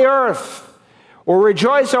dwell on the earth will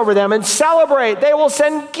rejoice over them and celebrate. They will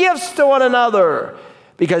send gifts to one another,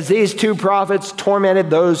 because these two prophets tormented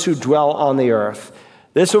those who dwell on the earth.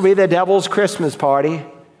 This will be the devil's Christmas party,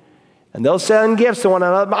 and they'll send gifts to one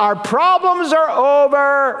another. Our problems are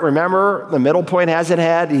over. Remember, the middle point has it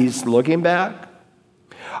had. He's looking back.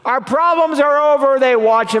 Our problems are over. They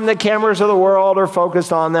watch him. The cameras of the world are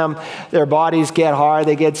focused on them. Their bodies get hard.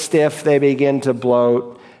 They get stiff. They begin to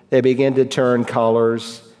bloat. They begin to turn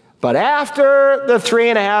colors. But after the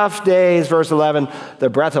 3.5 days, verse 11,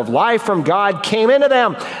 the breath of life from God came into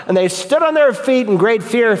them, and they stood on their feet, and great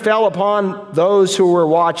fear fell upon those who were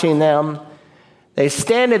watching them. They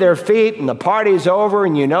stand to their feet, and the party's over,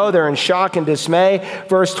 and you know they're in shock and dismay.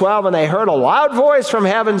 Verse 12, and they heard a loud voice from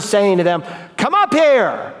heaven saying to them, come up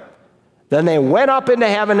here. Then they went up into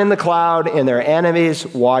heaven in the cloud, and their enemies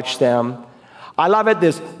watched them. I love it,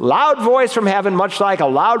 this loud voice from heaven, much like a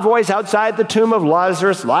loud voice outside the tomb of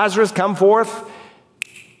Lazarus. Lazarus, come forth.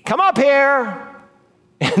 Come up here.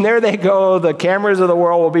 And there they go. The cameras of the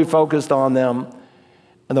world will be focused on them,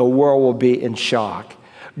 and the world will be in shock.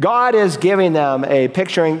 God is giving them a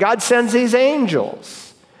picture, and God sends these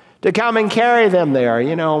angels to come and carry them there.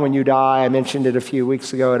 You know, when you die, I mentioned it a few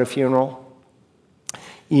weeks ago at a funeral,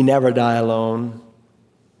 you never die alone.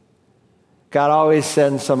 God always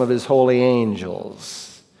sends some of his holy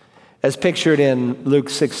angels, as pictured in Luke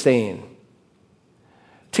 16,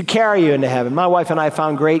 to carry you into heaven. My wife and I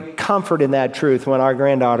found great comfort in that truth when our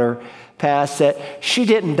granddaughter passed, that she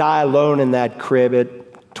didn't die alone in that crib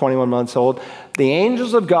at 21 months old. The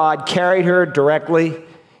angels of God carried her directly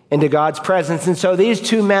into God's presence. And so these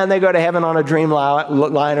two men, they go to heaven on a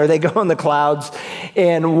dreamliner. They go in the clouds.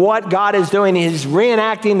 And what God is doing is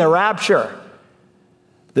reenacting the rapture.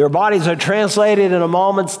 Their bodies are translated in a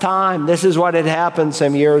moment's time. This is what had happened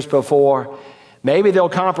some years before. Maybe they'll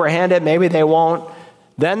comprehend it, maybe they won't.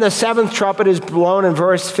 Then the seventh trumpet is blown in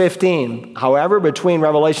verse 15. However, between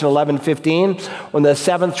Revelation 11:15, when the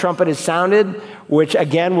seventh trumpet is sounded, which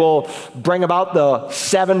again will bring about the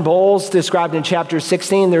seven bowls described in chapter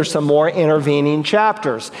 16, there's some more intervening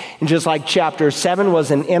chapters. And just like chapter 7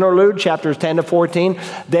 was an interlude, chapters 10 to 14,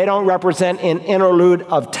 they don't represent an interlude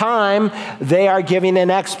of time. They are giving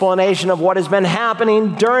an explanation of what has been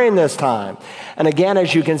happening during this time. And again,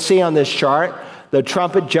 as you can see on this chart, the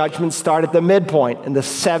trumpet judgments start at the midpoint in the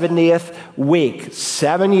 70th week,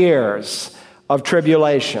 7 years of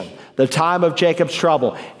tribulation, the time of Jacob's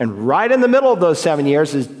trouble. And right in the middle of those 7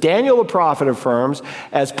 years, as Daniel the prophet affirms,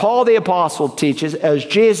 as Paul the apostle teaches, as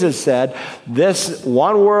Jesus said, this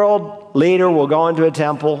one world leader will go into a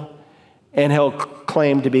temple and he'll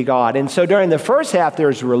claim to be God. And so during the first half,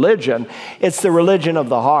 there's religion. It's the religion of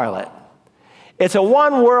the harlot. It's a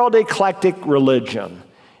one world eclectic religion.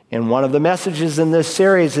 And one of the messages in this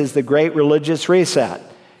series is the Great Religious Reset.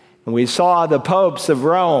 And we saw the popes of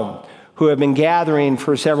Rome who have been gathering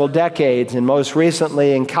for several decades, and most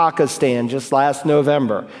recently in Kazakhstan just last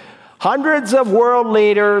November. Hundreds of world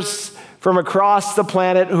leaders from across the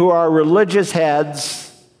planet who are religious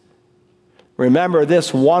heads. Remember,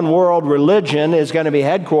 this one world religion is going to be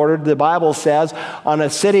headquartered, the Bible says, on a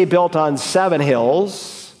city built on 7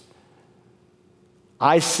 hills.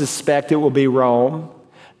 I suspect it will be Rome.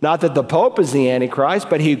 Not that the Pope is the Antichrist,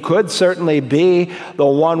 but he could certainly be the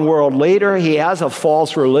one world leader. He has a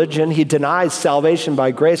false religion. He denies salvation by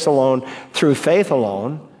grace alone, through faith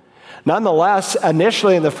alone. Nonetheless,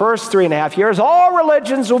 initially in the first 3.5 years, all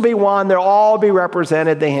religions will be one. They'll all be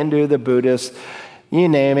represented, the Hindu, the Buddhist, you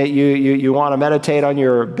name it. You want to meditate on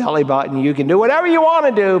your belly button, you can do whatever you want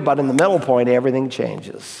to do, but in the middle point, everything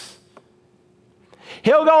changes.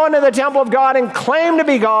 He'll go into the temple of God and claim to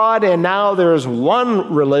be God, and now there's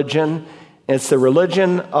one religion. It's the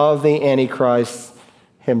religion of the Antichrist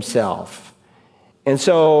himself. And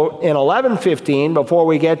so in 11:15, before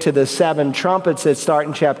we get to the 7 trumpets that start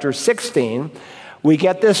in chapter 16, we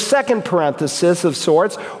get this second parenthesis of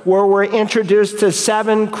sorts where we're introduced to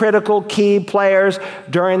 7 critical key players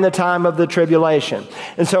during the time of the tribulation.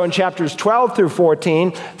 And so in chapters 12 through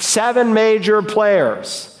 14, 7 major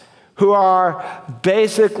players who are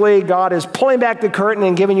basically, God is pulling back the curtain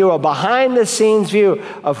and giving you a behind-the-scenes view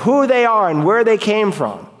of who they are and where they came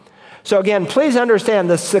from. So again, please understand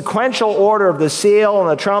the sequential order of the seal and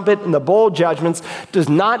the trumpet and the bowl judgments does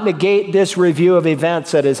not negate this review of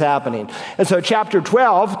events that is happening. And so chapter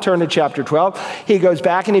 12, turn to chapter 12, he goes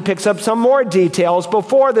back and he picks up some more details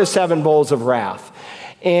before the 7 bowls of wrath.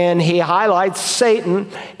 And he highlights Satan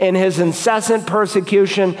in his incessant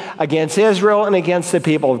persecution against Israel and against the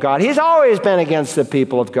people of God. He's always been against the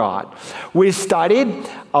people of God. We studied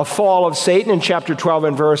a fall of Satan in chapter 12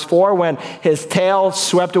 and verse 4 when his tail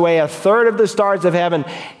swept away 1/3 of the stars of heaven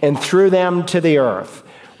and threw them to the earth.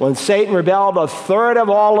 When Satan rebelled, 1/3 of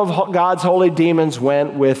all of God's holy demons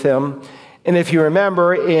went with him. And if you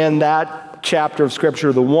remember in that chapter of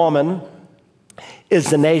Scripture, the woman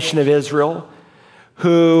is the nation of Israel,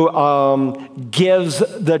 who gives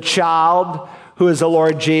the child, who is the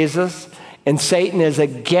Lord Jesus. And Satan is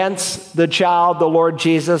against the child, the Lord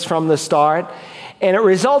Jesus, from the start. And it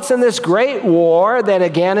results in this great war that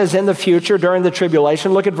again is in the future during the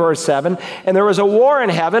tribulation. Look at verse 7. And there was a war in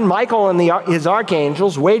heaven, Michael and his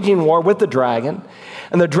archangels waging war with the dragon.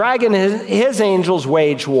 And the dragon and his angels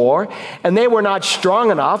waged war, and they were not strong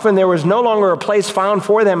enough, and there was no longer a place found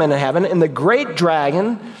for them in heaven. And the great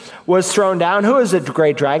dragon was thrown down. Who is the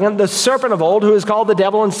great dragon? The serpent of old, who is called the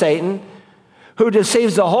devil and Satan, who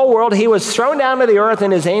deceives the whole world. He was thrown down to the earth,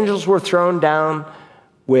 and his angels were thrown down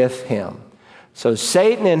with him. So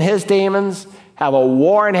Satan and his demons have a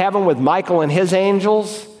war in heaven with Michael and his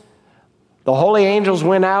angels. The holy angels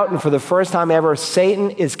went out, and for the first time ever,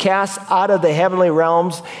 Satan is cast out of the heavenly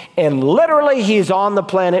realms, and literally he's on the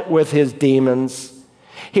planet with his demons.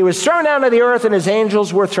 He was thrown down to the earth, and his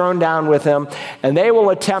angels were thrown down with him, and they will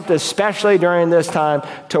attempt, especially during this time,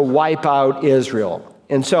 to wipe out Israel.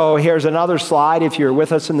 And so here's another slide. If you're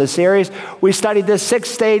with us in the series, we studied the 6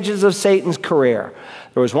 stages of Satan's career.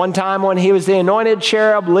 There was one time when he was the anointed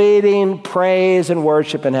cherub leading praise and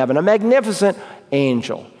worship in heaven, a magnificent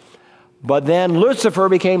angel. But then Lucifer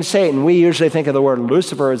became Satan. We usually think of the word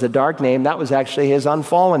Lucifer as a dark name. That was actually his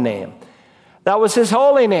unfallen name. That was his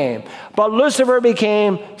holy name. But Lucifer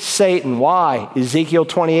became Satan. Why? Ezekiel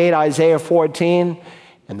 28, Isaiah 14,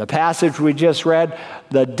 and the passage we just read,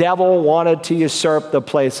 the devil wanted to usurp the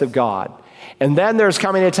place of God. And then there's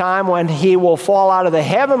coming a time when he will fall out of the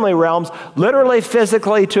heavenly realms, literally,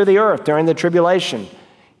 physically, to the earth during the tribulation,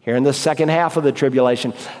 here in the second half of the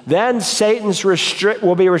tribulation. Then Satan's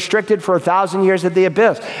will be restricted for 1,000 years at the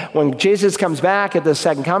abyss. When Jesus comes back at the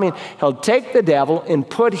second coming, he'll take the devil and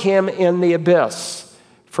put him in the abyss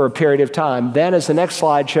for a period of time. Then, as the next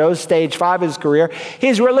slide shows, stage 5 of his career,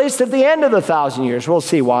 he's released at the end of the 1,000 years. We'll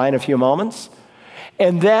see why in a few moments.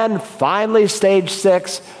 And then, finally, stage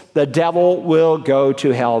 6, the devil will go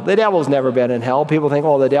to hell. The devil's never been in hell. People think,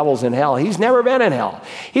 oh, the devil's in hell. He's never been in hell.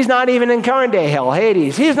 He's not even in current day hell,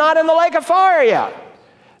 Hades. He's not in the lake of fire yet.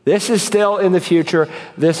 This is still in the future.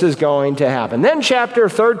 This is going to happen. Then chapter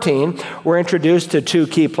 13, we're introduced to 2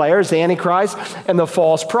 key players, the Antichrist and the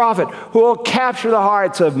false prophet, who will capture the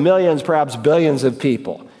hearts of millions, perhaps billions of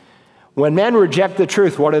people. When men reject the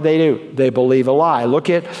truth, what do? They believe a lie. Look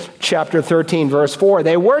at chapter 13, verse 4.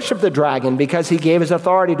 They worship the dragon because he gave his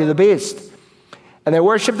authority to the beast. And they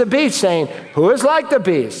worship the beast, saying, who is like the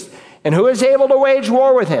beast? And who is able to wage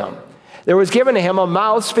war with him? There was given to him a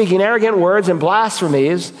mouth speaking arrogant words and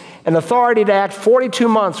blasphemies, and authority to act 42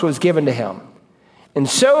 months was given to him. And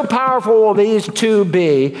so powerful will these 2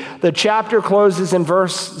 be. The chapter closes in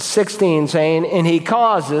verse 16 saying, and he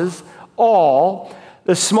causes all,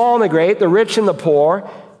 the small and the great, the rich and the poor,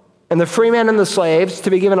 and the free men and the slaves, to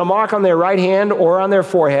be given a mark on their right hand or on their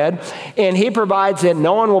forehead. And he provides that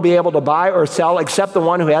no one will be able to buy or sell except the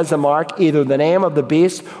one who has the mark, either the name of the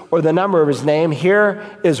beast or the number of his name. Here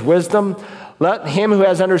is wisdom. Let him who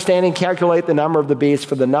has understanding calculate the number of the beast,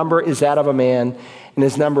 for the number is that of a man, and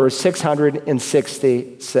his number is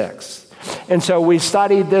 666. And so we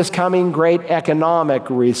studied this coming great economic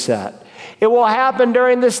reset. It will happen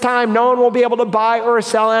during this time. No one will be able to buy or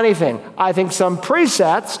sell anything. I think some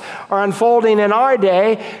presets are unfolding in our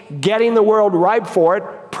day, getting the world ripe for it.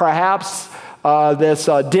 Perhaps this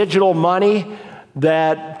digital money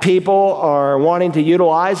that people are wanting to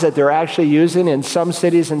utilize, that they're actually using in some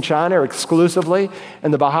cities in China, or exclusively in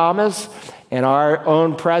the Bahamas. And our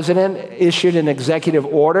own president issued an executive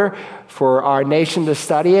order for our nation to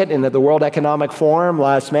study it. And at the World Economic Forum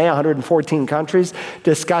last May, 114 countries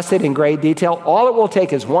discussed it in great detail. All it will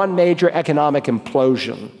take is one major economic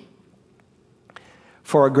implosion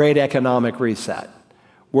for a great economic reset,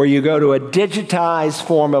 where you go to a digitized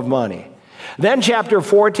form of money. Then chapter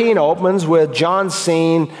 14 opens with John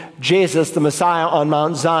seeing Jesus, the Messiah, on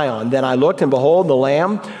Mount Zion. Then I looked, and behold, the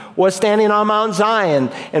Lamb was standing on Mount Zion,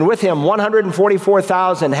 and with him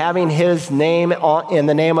 144,000, having his name in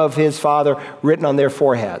the name of his Father written on their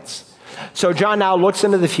foreheads. So John now looks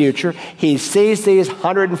into the future. He sees these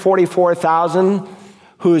 144,000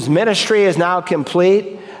 whose ministry is now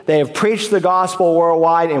complete. They have preached the gospel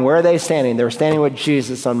worldwide, and where are they standing? They're standing with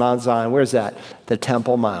Jesus on Mount Zion. Where's that? The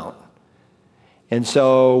Temple Mount. And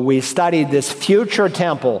so we studied this future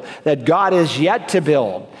temple that God is yet to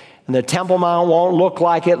build. And the Temple Mount won't look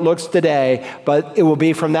like it looks today, but it will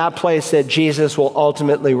be from that place that Jesus will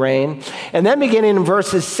ultimately reign. And then beginning in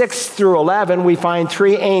verses 6 through 11, we find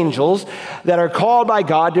 3 angels that are called by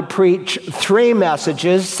God to preach 3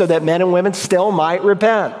 messages so that men and women still might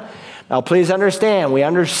repent. Now, please understand, we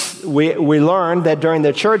learned that during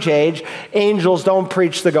the church age, angels don't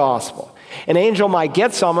preach the gospel. An angel might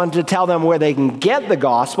get someone to tell them where they can get the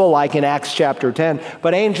gospel, like in Acts chapter 10,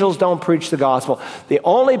 but angels don't preach the gospel. The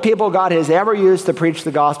only people God has ever used to preach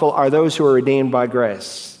the gospel are those who are redeemed by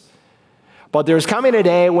grace. But there's coming a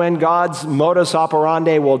day when God's modus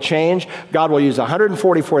operandi will change. God will use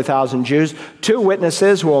 144,000 Jews, 2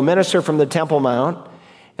 witnesses who will minister from the Temple Mount,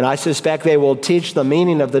 and I suspect they will teach the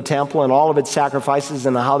meaning of the temple and all of its sacrifices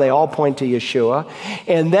and how they all point to Yeshua.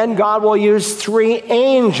 And then God will use 3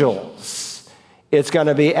 angels. It's going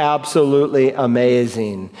to be absolutely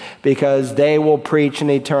amazing because they will preach an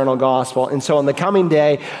eternal gospel. And so in the coming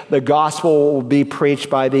day, the gospel will be preached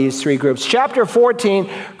by these 3 groups. Chapter 14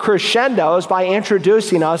 crescendos by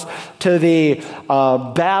introducing us to the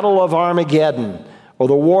Battle of Armageddon, or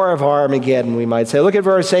the War of Armageddon, we might say. Look at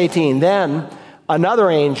verse 18. Then another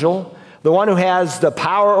angel The one who has the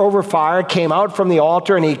power over fire came out from the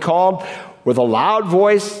altar, and he called with a loud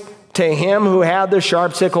voice to him who had the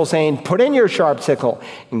sharp sickle, saying, "Put in your sharp sickle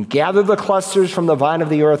and gather the clusters from the vine of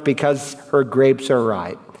the earth, because her grapes are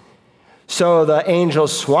ripe." So the angel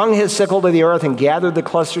swung his sickle to the earth and gathered the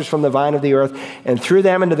clusters from the vine of the earth and threw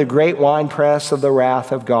them into the great winepress of the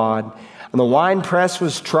wrath of God. And the winepress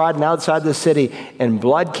was trodden outside the city, and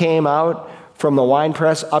blood came out from the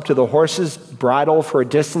winepress up to the horse's bridle for a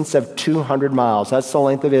distance of 200 miles. That's the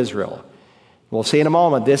length of Israel. We'll see in a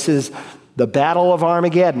moment. This is the battle of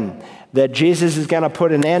Armageddon that Jesus is going to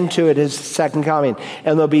put an end to at his second coming.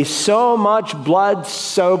 And there'll be so much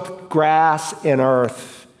blood-soaked grass and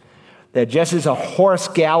earth that just as a horse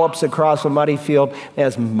gallops across a muddy field and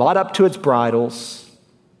has mud up to its bridles,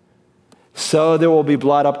 so there will be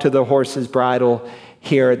blood up to the horse's bridle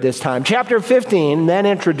here at this time. Chapter 15 then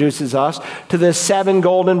introduces us to the 7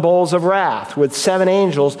 golden bowls of wrath, with 7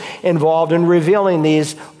 angels involved in revealing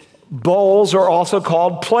these bowls, are also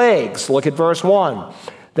called plagues. Look at verse 1.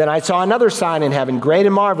 Then I saw another sign in heaven, great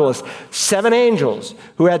and marvelous, 7 angels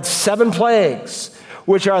who had 7 plagues,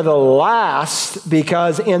 which are the last,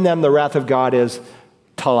 because in them the wrath of God is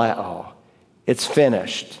teleo. It's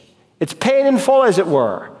finished. It's paid in full, as it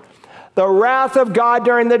were. The wrath of God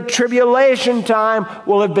during the tribulation time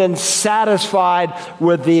will have been satisfied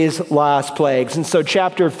with these last plagues. And so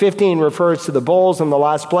chapter 15 refers to the bowls and the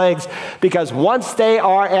last plagues, because once they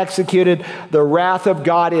are executed, the wrath of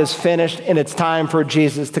God is finished and it's time for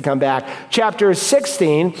Jesus to come back. Chapter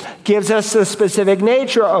 16 gives us the specific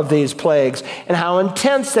nature of these plagues and how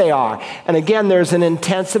intense they are. And again, there's an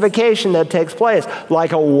intensification that takes place,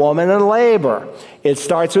 like a woman in labor. It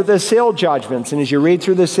starts with the seal judgments, and as you read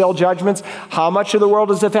through the seal judgments, how much of the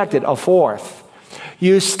world is affected? A fourth.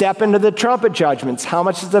 You step into the trumpet judgments, how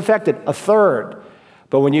much is affected? A third.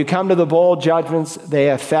 But when you come to the bowl judgments, they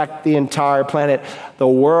affect the entire planet. The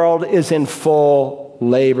world is in full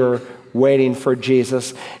labor, waiting for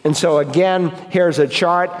Jesus. And so again, here's a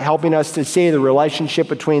chart helping us to see the relationship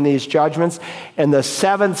between these judgments. And the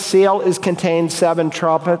 7th seal is contained 7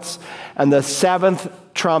 trumpets, and the 7th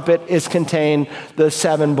trumpet is contained the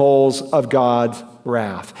 7 bowls of God's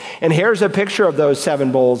wrath. And here's a picture of those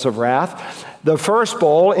 7 bowls of wrath. The first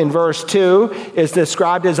bowl in verse 2 is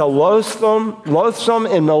described as a loathsome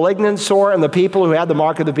and malignant sore in the people who had the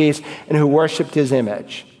mark of the beast and who worshiped his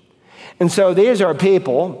image. And so these are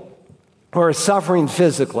people who are suffering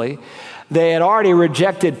physically. They had already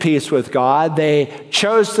rejected peace with God. They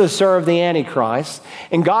chose to serve the Antichrist.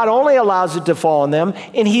 And God only allows it to fall on them.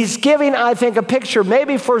 And he's giving, I think, a picture,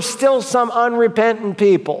 maybe for still some unrepentant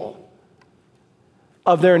people,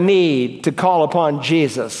 of their need to call upon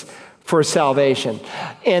Jesus for salvation.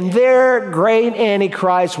 And their great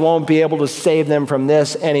Antichrist won't be able to save them from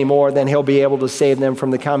this any more than he'll be able to save them from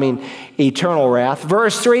the coming eternal wrath.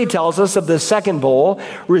 Verse 3 tells us of the second bowl,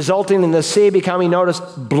 resulting in the sea becoming, notice,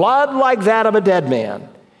 blood like that of a dead man.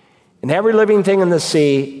 And every living thing in the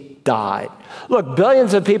sea died. Look,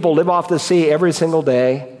 billions of people live off the sea every single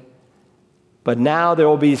day. But now there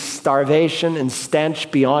will be starvation and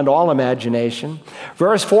stench beyond all imagination.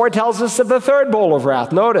 Verse 4 tells us of the third bowl of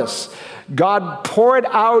wrath. Notice, God poured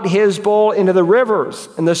out his bowl into the rivers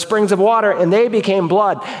and the springs of water, and they became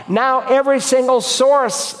blood. Now every single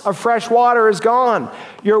source of fresh water is gone.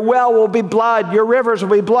 Your well will be blood. Your rivers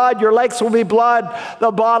will be blood. Your lakes will be blood.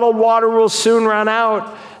 The bottled water will soon run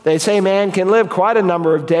out. They say man can live quite a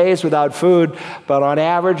number of days without food, but on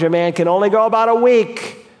average, a man can only go about a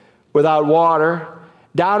week without water.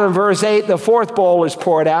 Down in verse 8, the fourth bowl is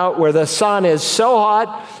poured out, where the sun is so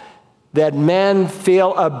hot that men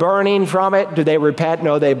feel a burning from it. Do they repent?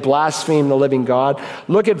 No, they blaspheme the living God.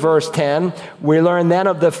 Look at verse 10. We learn then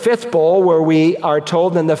of the fifth bowl, where we are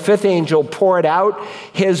told, then the fifth angel poured out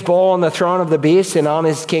his bowl on the throne of the beast, and on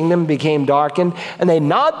his kingdom became darkened, and they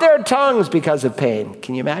gnawed their tongues because of pain.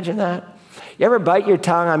 Can you imagine that? You ever bite your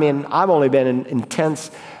tongue? I mean, I've only been in intense,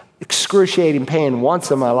 excruciating pain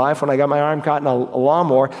once in my life when I got my arm caught in a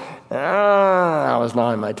lawnmower. I was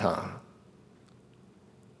gnawing my tongue.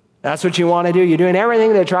 That's what you want to do. You're doing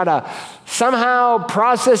everything to try to somehow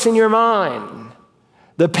process in your mind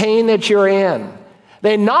the pain that you're in.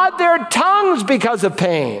 They gnawed their tongues because of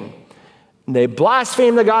pain. They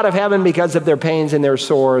blasphemed the God of heaven because of their pains and their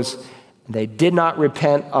sores. They did not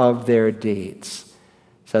repent of their deeds.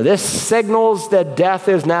 So this signals that death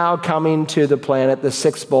is now coming to the planet. The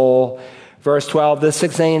sixth bowl, verse 12, the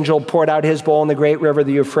sixth angel poured out his bowl in the great river,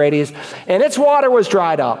 the Euphrates, and its water was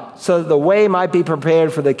dried up, so that the way might be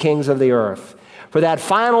prepared for the kings of the earth. For that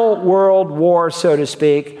final world war, so to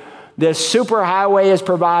speak, This superhighway is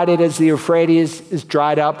provided as the Euphrates is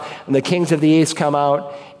dried up and the kings of the east come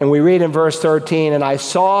out. And we read in verse 13, and I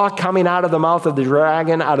saw coming out of the mouth of the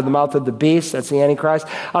dragon, out of the mouth of the beast, that's the Antichrist,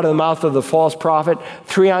 out of the mouth of the false prophet,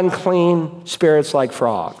 3 unclean spirits like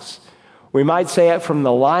frogs. We might say it from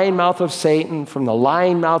the lying mouth of Satan, from the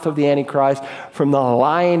lying mouth of the Antichrist, from the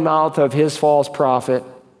lying mouth of his false prophet.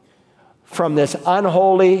 From this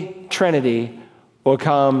unholy trinity will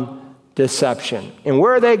come deception. And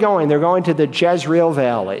where are they going? They're going to the Jezreel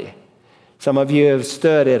Valley. Some of you have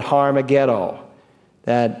stood at Armageddon,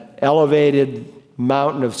 that elevated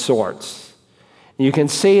mountain of sorts. You can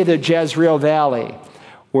see the Jezreel Valley,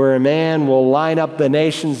 where a man will line up the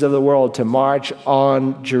nations of the world to march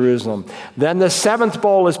on Jerusalem. Then the 7th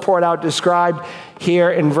bowl is poured out, described here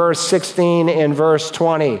in verse 16 and verse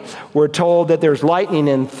 20. We're told that there's lightning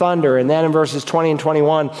and thunder, and then in verses 20 and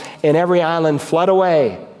 21, and every island fled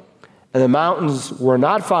away, and the mountains were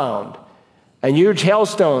not found. And huge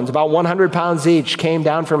hailstones, about 100 pounds each, came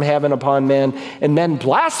down from heaven upon men. And men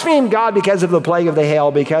blasphemed God because of the plague of the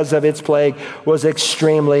hail, because of its plague was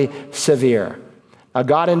extremely severe. Now,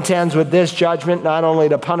 God intends with this judgment not only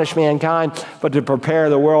to punish mankind, but to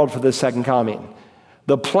prepare the world for the second coming.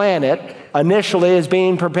 The planet initially is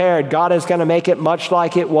being prepared. God is going to make it much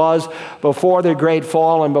like it was before the great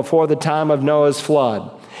fall and before the time of Noah's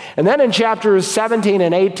flood. And then in chapters 17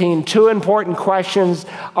 and 18, 2 important questions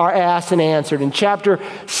are asked and answered. In chapter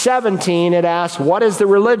 17, it asks, what is the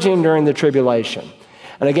religion during the tribulation?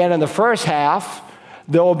 And again, in the first half,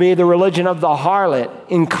 there will be the religion of the harlot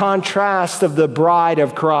in contrast of the bride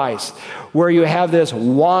of Christ, where you have this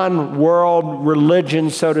one world religion,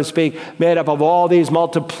 so to speak, made up of all these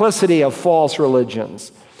multiplicity of false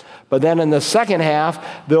religions. But then in the second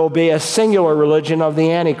half, there will be a singular religion of the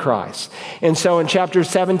Antichrist. And so in chapter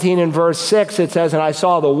 17 and verse 6, it says, and I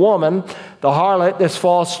saw the woman, the harlot, this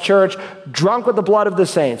false church, drunk with the blood of the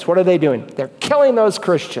saints. What are they doing? They're killing those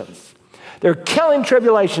Christians. They're killing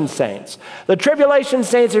tribulation saints. The tribulation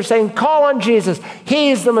saints are saying, call on Jesus.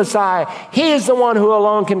 He's the Messiah. He's the one who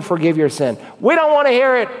alone can forgive your sin. We don't want to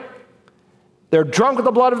hear it. They're drunk with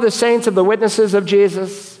the blood of the saints, of the witnesses of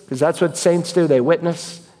Jesus, because that's what saints do. They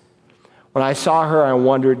witness. When I saw her, I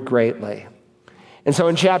wondered greatly. And so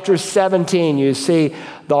in chapter 17, you see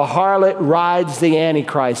the harlot rides the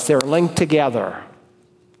Antichrist. They're linked together.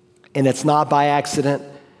 And it's not by accident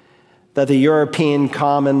that the European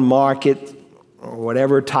Common Market, or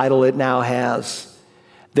whatever title it now has,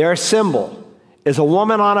 their symbol is a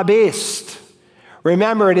woman on a beast.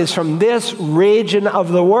 Remember, it is from this region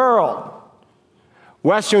of the world,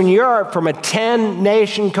 Western Europe, from a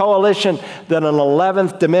 10-nation coalition, that an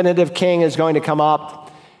 11th diminutive king is going to come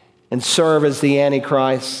up and serve as the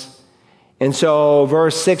Antichrist. And so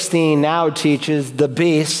verse 16 now teaches the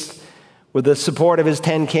beast, with the support of his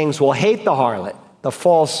 10 kings, will hate the harlot, the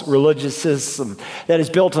false religious system that is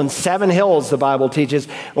built on 7 hills, the Bible teaches,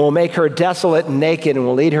 and will make her desolate and naked, and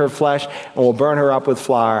will eat her flesh, and will burn her up with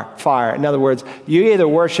fire. In other words, you either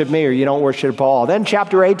worship me or you don't worship Paul. Then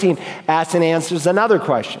chapter 18 asks and answers another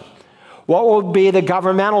question. What will be the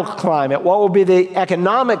governmental climate? What will be the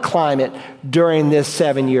economic climate during this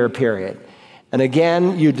 7-year period? And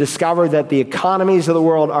again, you discover that the economies of the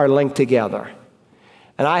world are linked together.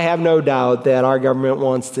 And I have no doubt that our government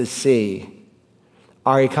wants to see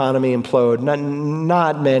our economy implode.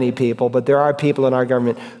 Not many people, but there are people in our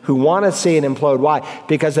government who want to see it implode. Why?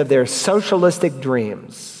 Because of their socialistic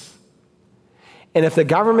dreams. And if the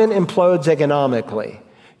government implodes economically,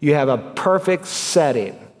 you have a perfect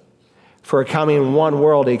setting for a coming one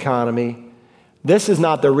world economy. This is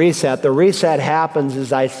not the reset. The reset happens,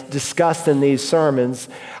 as I discussed in these sermons.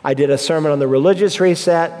 I did a sermon on the religious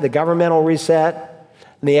reset, the governmental reset,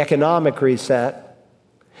 and the economic reset.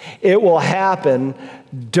 It will happen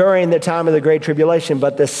during the time of the Great Tribulation,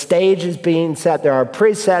 but the stage is being set. There are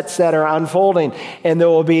presets that are unfolding, and there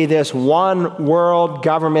will be this one world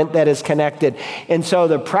government that is connected. And so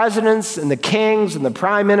the presidents and the kings and the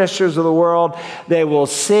prime ministers of the world, they will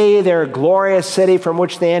see their glorious city from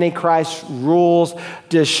which the Antichrist rules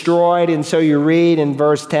destroyed. And so you read in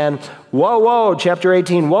verse 10, woe, woe, chapter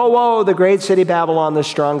 18, woe, woe, the great city Babylon, the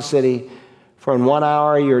strong city. For in 1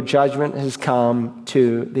 hour your judgment has come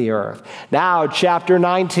to the earth. Now, chapter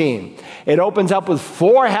 19. It opens up with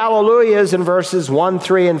 4 hallelujahs in verses 1,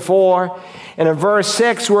 3, and 4. And in verse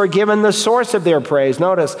 6, we're given the source of their praise.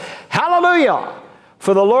 Notice, hallelujah,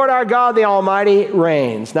 for the Lord our God, the Almighty,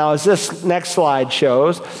 reigns. Now, as this next slide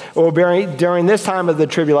shows, it will be during this time of the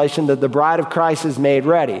tribulation that the bride of Christ is made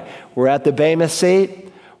ready. We're at the Bema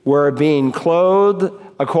seat. We're being clothed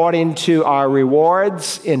according to our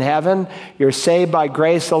rewards in heaven. You're saved by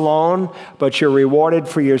grace alone, but you're rewarded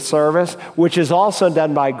for your service, which is also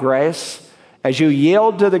done by grace. As you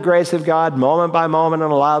yield to the grace of God moment by moment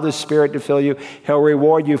and allow the Spirit to fill you, He'll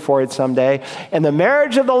reward you for it someday. And the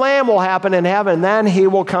marriage of the Lamb will happen in heaven. Then He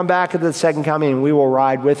will come back at the second coming, and we will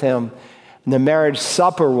ride with Him. And the marriage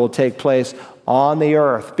supper will take place on the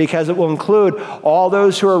earth, because it will include all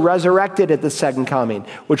those who are resurrected at the second coming,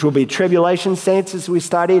 which will be tribulation saints, as we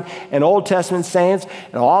studied, and Old Testament saints,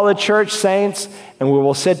 and all the church saints. And we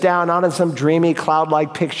will sit down, not in some dreamy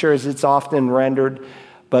cloud-like picture as it's often rendered,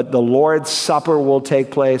 but the Lord's Supper will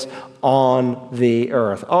take place on the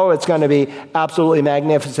earth. Oh, it's going to be absolutely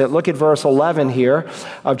magnificent. Look at verse 11 here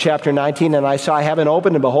of chapter 19. And I saw heaven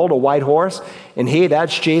open, and behold, a white horse. And he,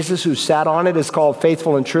 that's Jesus, who sat on it, is called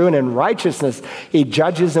Faithful and True. And in righteousness he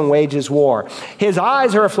judges and wages war. His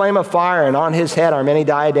eyes are a flame of fire, and on his head are many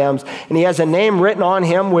diadems. And he has a name written on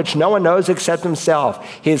him which no one knows except himself.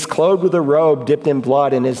 He is clothed with a robe dipped in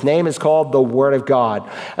blood, and his name is called the Word of God.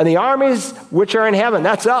 And the armies which are in heaven,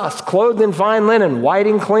 that's us, clothed in fine linen, white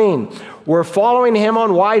and clean, we're following him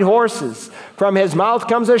on white horses. From his mouth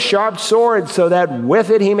comes a sharp sword, so that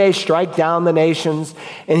with it he may strike down the nations.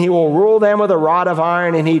 And he will rule them with a rod of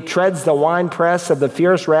iron, and he treads the winepress of the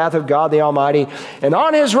fierce wrath of God the Almighty. And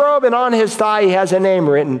on his robe and on his thigh he has a name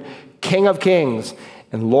written, King of Kings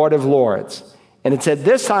and Lord of Lords. And it's at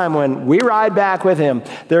this time when we ride back with him,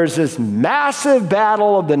 there's this massive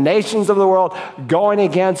battle of the nations of the world going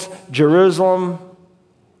against Jerusalem.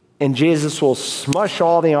 And Jesus will smush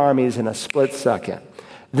all the armies in a split second.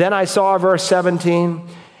 Then I saw, verse 17,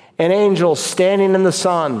 an angel standing in the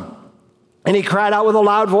sun. And he cried out with a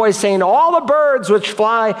loud voice, saying, all the birds which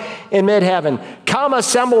fly in mid-heaven, come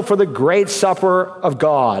assemble for the great supper of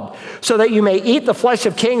God, so that you may eat the flesh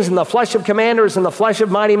of kings and the flesh of commanders and the flesh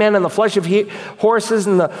of mighty men and the flesh of horses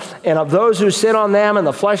and of those who sit on them and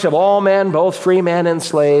the flesh of all men, both free men and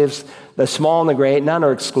slaves, the small and the great, none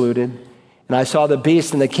are excluded. And I saw the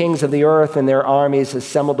beast and the kings of the earth and their armies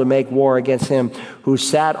assembled to make war against him who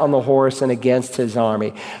sat on the horse and against his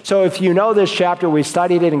army. So if you know this chapter, we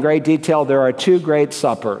studied it in great detail. There are two great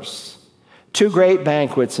suppers, two great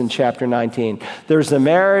banquets in chapter 19. There's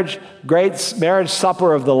the great marriage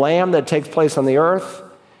supper of the Lamb that takes place on the earth.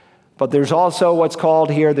 But there's also what's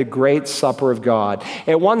called here the great supper of God.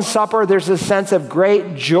 At one supper, there's a sense of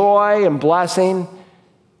great joy and blessing.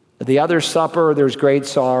 At the other supper, there's great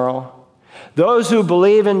sorrow. Those who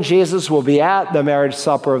believe in Jesus will be at the marriage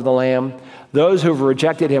supper of the Lamb. Those who have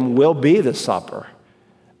rejected him will be the supper.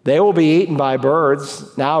 They will be eaten by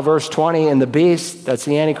birds. Now, verse 20, and the beast, that's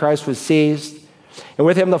the Antichrist, was seized. And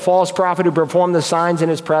with him the false prophet who performed the signs in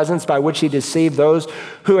his presence, by which he deceived those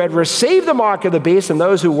who had received the mark of the beast and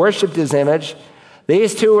those who worshipped his image.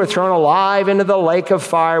 These two were thrown alive into the lake of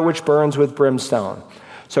fire which burns with brimstone.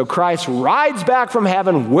 So Christ rides back from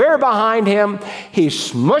heaven. We're behind him. He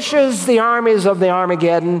smushes the armies of the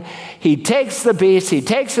Armageddon. He takes the beast. He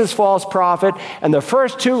takes his false prophet. And the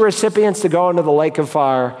first two recipients to go into the lake of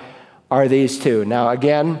fire are these two. Now,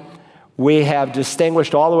 again, we have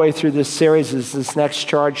distinguished all the way through this series, as this next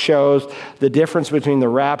chart shows, the difference between the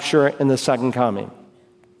rapture and the second coming.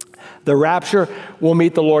 The rapture will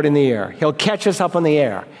meet the Lord in the air. He'll catch us up in the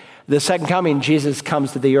air. The second coming, Jesus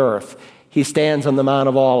comes to the earth. He stands on the Mount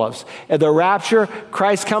of Olives. At the rapture,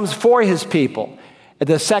 Christ comes for his people. At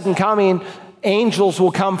the second coming, angels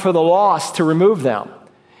will come for the lost to remove them.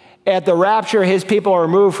 At the rapture, his people are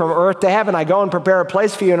removed from earth to heaven. I go and prepare a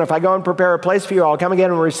place for you, and if I go and prepare a place for you, I'll come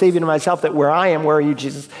again and receive you to myself, that where I am, where are you,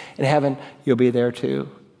 Jesus? In heaven, you'll be there too.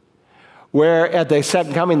 Where at the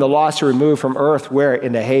second coming, the lost are removed from earth, where?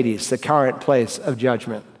 Into Hades, the current place of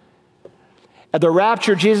judgment. At the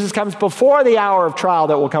rapture, Jesus comes before the hour of trial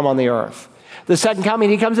that will come on the earth. The second coming,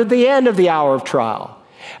 he comes at the end of the hour of trial.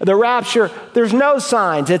 At the rapture, there's no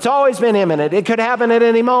signs. It's always been imminent. It could happen at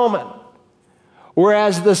any moment.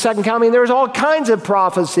 Whereas the second coming, there's all kinds of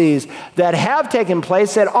prophecies that have taken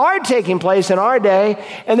place, that are taking place in our day,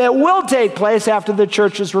 and that will take place after the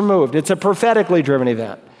church is removed. It's a prophetically driven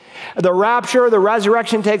event. The rapture, the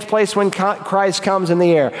resurrection takes place when Christ comes in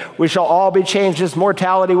the air. We shall all be changed. This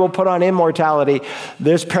mortality will put on immortality.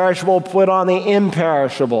 This perishable will put on the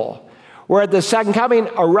imperishable. Where at the second coming,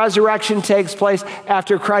 a resurrection takes place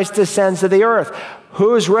after Christ descends to the earth.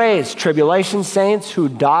 Who's raised? Tribulation saints who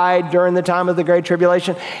died during the time of the Great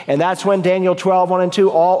Tribulation. And that's when Daniel 12, 1 and 2,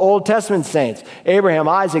 all Old Testament saints, Abraham,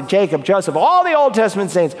 Isaac, Jacob, Joseph, all the Old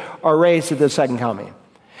Testament saints are raised at the second coming.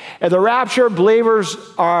 At the rapture, believers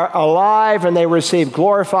are alive and they receive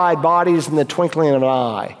glorified bodies in the twinkling of an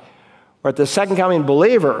eye. Or at the second coming,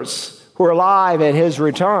 believers who are alive at his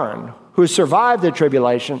return who survive the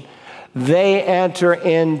tribulation, they enter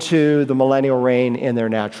into the millennial reign in their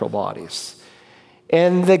natural bodies.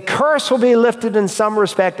 And the curse will be lifted in some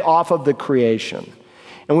respect off of the creation.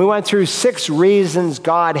 And we went through 6 reasons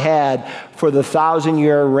God had for the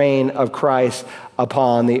 1,000-year reign of Christ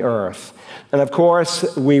upon the earth. And of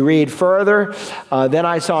course, we read further, then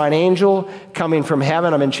I saw an angel coming from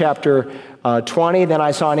heaven. I'm in chapter 20. Then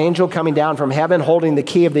I saw an angel coming down from heaven holding the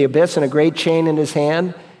key of the abyss and a great chain in his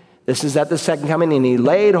hand. This is at the second coming. And he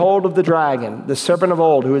laid hold of the dragon, the serpent of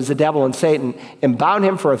old, who is the devil and Satan, and bound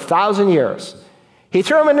him for 1,000 years. He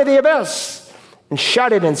threw him into the abyss and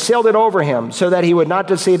shut it and sealed it over him so that he would not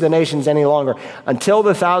deceive the nations any longer until the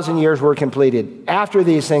 1,000 years were completed. After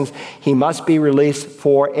these things, he must be released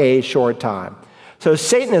for a short time. So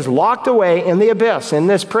Satan is locked away in the abyss, in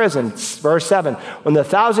this prison. Verse 7, when the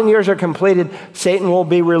 1,000 years are completed, Satan will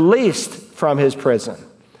be released from his prison.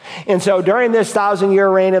 And so during this 1,000-year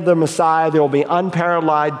reign of the Messiah, there will be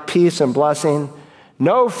unparalleled peace and blessing,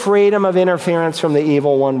 no freedom of interference from the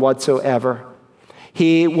evil one whatsoever.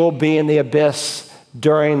 He will be in the abyss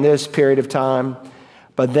during this period of time.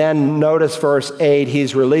 But then notice verse 8,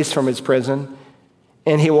 he's released from his prison,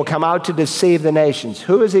 and he will come out to deceive the nations.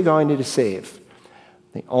 Who is he going to deceive?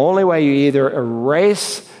 The only way, you either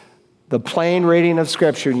erase the plain reading of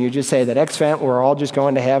Scripture and you just say that ex-vent, we're all just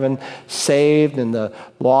going to heaven, saved, and the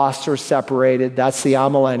lost are separated. That's the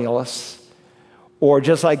amillennialists. Or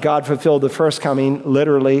just like God fulfilled the first coming,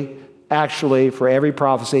 literally, actually, for every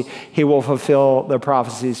prophecy, he will fulfill the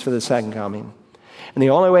prophecies for the second coming. And the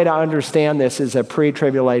only way to understand this is a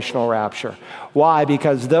pre-tribulational rapture. Why?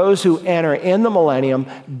 Because those who enter in the millennium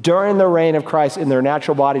during the reign of Christ in their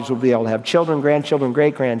natural bodies will be able to have children, grandchildren,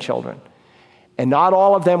 great-grandchildren. And not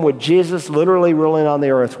all of them with Jesus literally ruling on the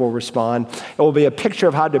earth will respond. It will be a picture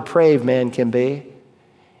of how depraved man can be.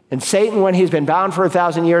 And Satan, when he's been bound for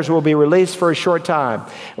 1,000 years, will be released for a short time.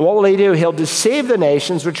 And what will he do? He'll deceive the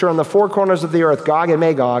nations which are in the 4 corners of the earth, Gog and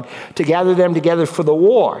Magog, to gather them together for the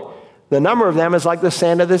war. The number of them is like the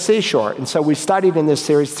sand of the seashore. And so we studied in this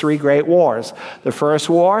series 3 great wars. The first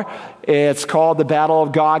war, it's called the Battle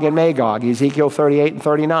of Gog and Magog, Ezekiel 38 and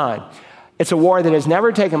 39. It's a war that has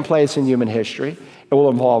never taken place in human history. It will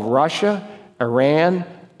involve Russia, Iran,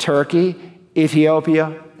 Turkey,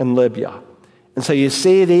 Ethiopia, and Libya. And so you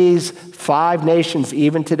see these 5 nations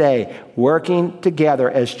even today working together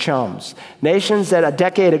as chums. Nations that a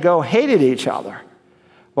decade ago hated each other.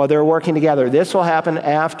 Well, they're working together. This will happen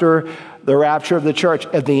after the rapture of the church.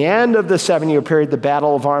 At the end of the 7-year period, the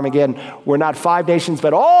Battle of Armageddon, where not 5 nations,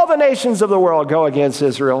 but all the nations of the world go against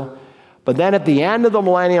Israel. But then at the end of the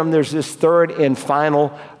millennium, there's this 3rd and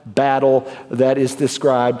final battle that is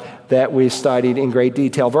described that we studied in great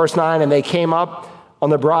detail. Verse 9, and they came up on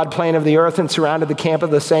the broad plain of the earth and surrounded the camp of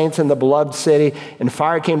the saints in the beloved city, and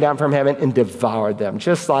fire came down from heaven and devoured them,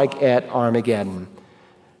 just like at Armageddon.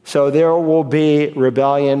 So there will be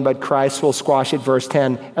rebellion, but Christ will squash it. Verse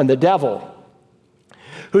 10, and the devil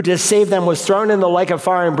who deceived them was thrown in the lake of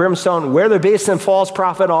fire and brimstone, where the beast and false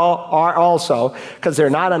prophet are also, because they're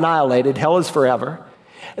not annihilated. Hell is forever.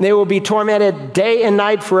 And they will be tormented day and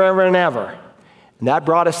night forever and ever. And that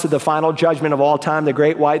brought us to the final judgment of all time, the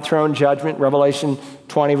great white throne judgment, Revelation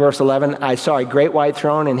 20, verse 11. I saw a great white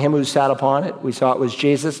throne and him who sat upon it. We saw it was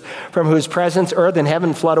Jesus, from whose presence earth and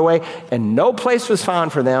heaven fled away, and no place was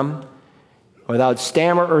found for them. Without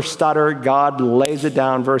stammer or stutter, God lays it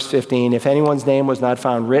down, verse 15. If anyone's name was not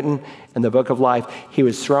found written in the book of life, he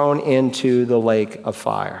was thrown into the lake of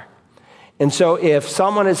fire. And so if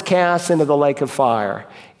someone is cast into the lake of fire,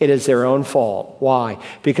 it is their own fault. Why?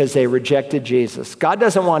 Because they rejected Jesus. God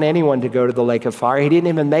doesn't want anyone to go to the lake of fire. He didn't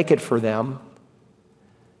even make it for them.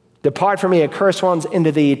 Depart from me, accursed ones,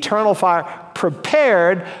 into the eternal fire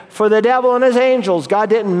prepared for the devil and his angels. God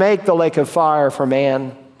didn't make the lake of fire for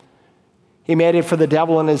man. He made it for the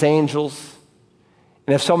devil and his angels.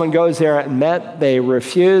 And if someone goes there and met, they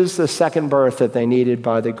refuse the second birth that they needed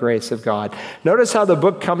by the grace of God. Notice how the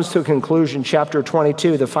book comes to a conclusion. Chapter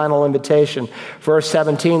 22, the final invitation. Verse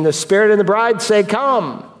 17, the Spirit and the bride say,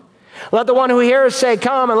 come. Let the one who hears say,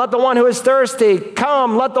 come. And let the one who is thirsty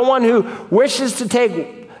come. Let the one who wishes to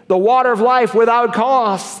take the water of life without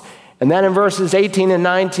cost. And then in verses 18 and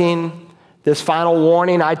 19, this final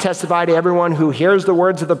warning, I testify to everyone who hears the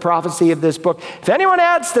words of the prophecy of this book. If anyone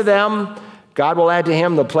adds to them, God will add to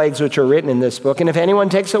him the plagues which are written in this book. And if anyone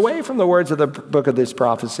takes away from the words of the book of this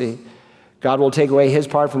prophecy, God will take away his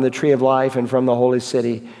part from the tree of life and from the holy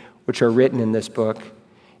city, which are written in this book.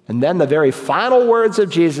 And then the very final words of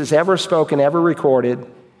Jesus ever spoken, ever recorded,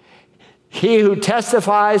 he who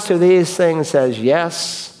testifies to these things says,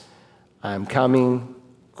 yes, I'm coming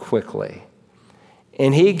quickly.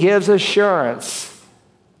 And he gives assurance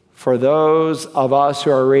for those of us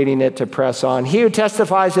who are reading it to press on. He who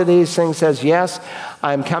testifies to these things says, yes,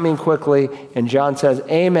 I'm coming quickly. And John says,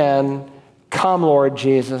 amen. Come, Lord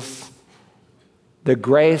Jesus. The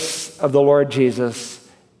grace of the Lord Jesus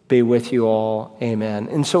be with you all. Amen.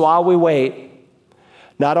 And so while we wait,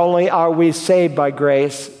 not only are we saved by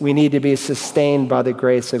grace, we need to be sustained by the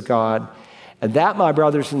grace of God. And that, my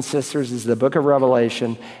brothers and sisters, is the book of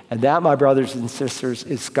Revelation. And that, my brothers and sisters,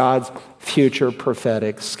 is God's future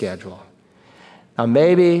prophetic schedule. Now,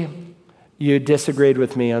 maybe you disagreed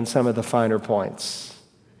with me on some of the finer points.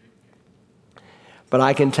 But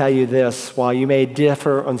I can tell you this, while you may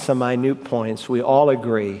differ on some minute points, we all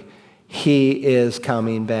agree he is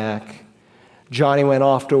coming back. Johnny went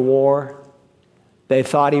off to war. They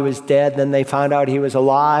thought he was dead. Then they found out he was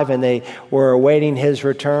alive, and they were awaiting his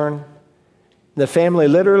return. The family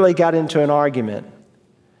literally got into an argument.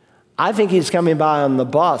 I think he's coming by on the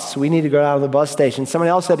bus. We need to go down to the bus station. Someone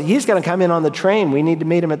else said, he's going to come in on the train. We need to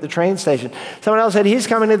meet him at the train station. Someone else said, he's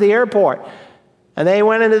coming to the airport. And they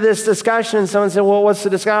went into this discussion, and someone said, well, what's the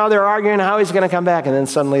discussion? Oh, they're arguing how he's going to come back. And then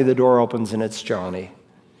suddenly the door opens, and it's Johnny.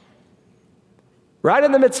 Right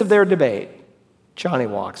in the midst of their debate, Johnny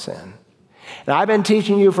walks in. And I've been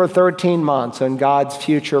teaching you for 13 months on God's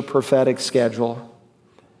future prophetic schedule.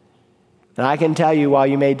 And I can tell you, while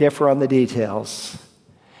you may differ on the details,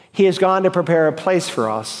 he has gone to prepare a place for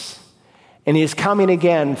us. And he is coming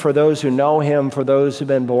again for those who know him, for those who've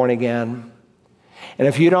been born again. And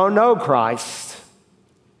if you don't know Christ,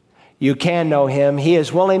 you can know him. He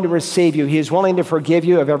is willing to receive you. He is willing to forgive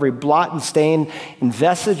you of every blot and stain and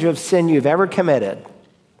vestige of sin you've ever committed.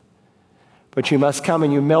 But you must come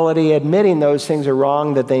in humility, admitting those things are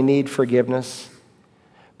wrong, that they need forgiveness.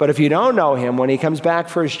 But if you don't know him, when he comes back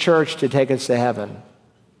for his church to take us to heaven,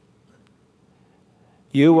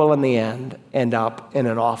 you will in the end up in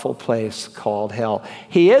an awful place called hell.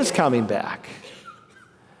 He is coming back.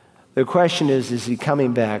 The question is he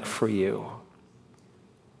coming back for you?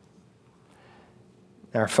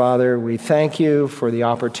 Our Father, we thank you for the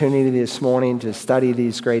opportunity this morning to study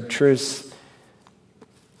these great truths,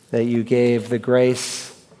 that you gave the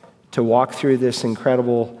grace to walk through this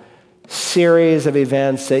incredible series of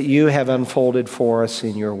events that you have unfolded for us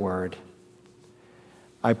in your word.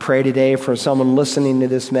 I pray today for someone listening to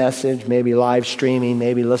this message, maybe live streaming,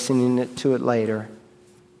 maybe listening to it later.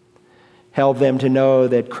 Help them to know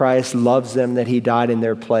that Christ loves them, that he died in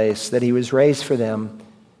their place, that he was raised for them,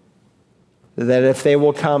 that if they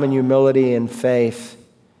will come in humility and faith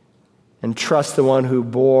and trust the one who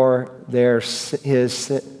bore our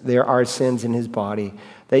sins in his body,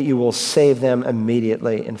 that you will save them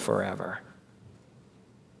immediately and forever.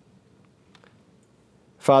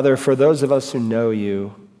 Father, for those of us who know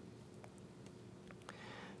you,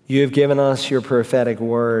 you have given us your prophetic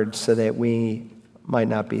word so that we might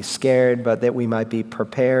not be scared, but that we might be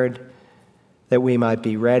prepared, that we might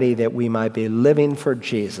be ready, that we might be living for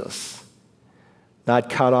Jesus, not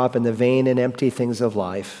caught up in the vain and empty things of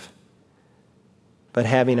life, but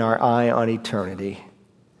having our eye on eternity.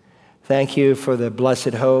 Thank you for the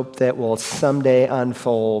blessed hope that will someday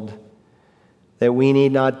unfold, that we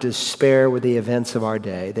need not despair with the events of our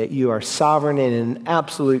day, that you are sovereign and in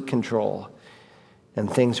absolute control,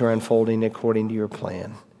 and things are unfolding according to your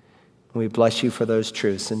plan. We bless you for those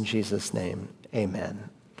truths in Jesus' name. Amen.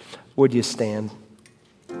 Would you stand?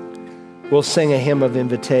 We'll sing a hymn of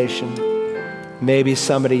invitation. Maybe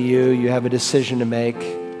somebody, you have a decision to make.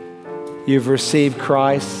 You've received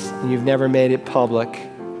Christ and you've never made it public.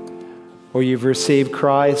 Or you've received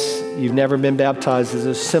Christ, you've never been baptized as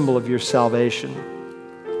a symbol of your salvation.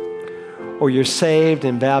 Or you're saved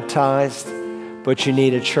and baptized, but you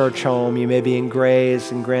need a church home. You may be in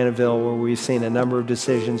Grays and Graniteville, where we've seen a number of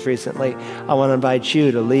decisions recently. I want to invite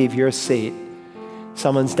you to leave your seat.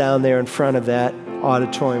 Someone's down there in front of that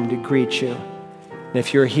auditorium to greet you. And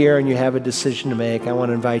if you're here and you have a decision to make, I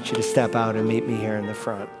want to invite you to step out and meet me here in the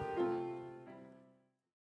front.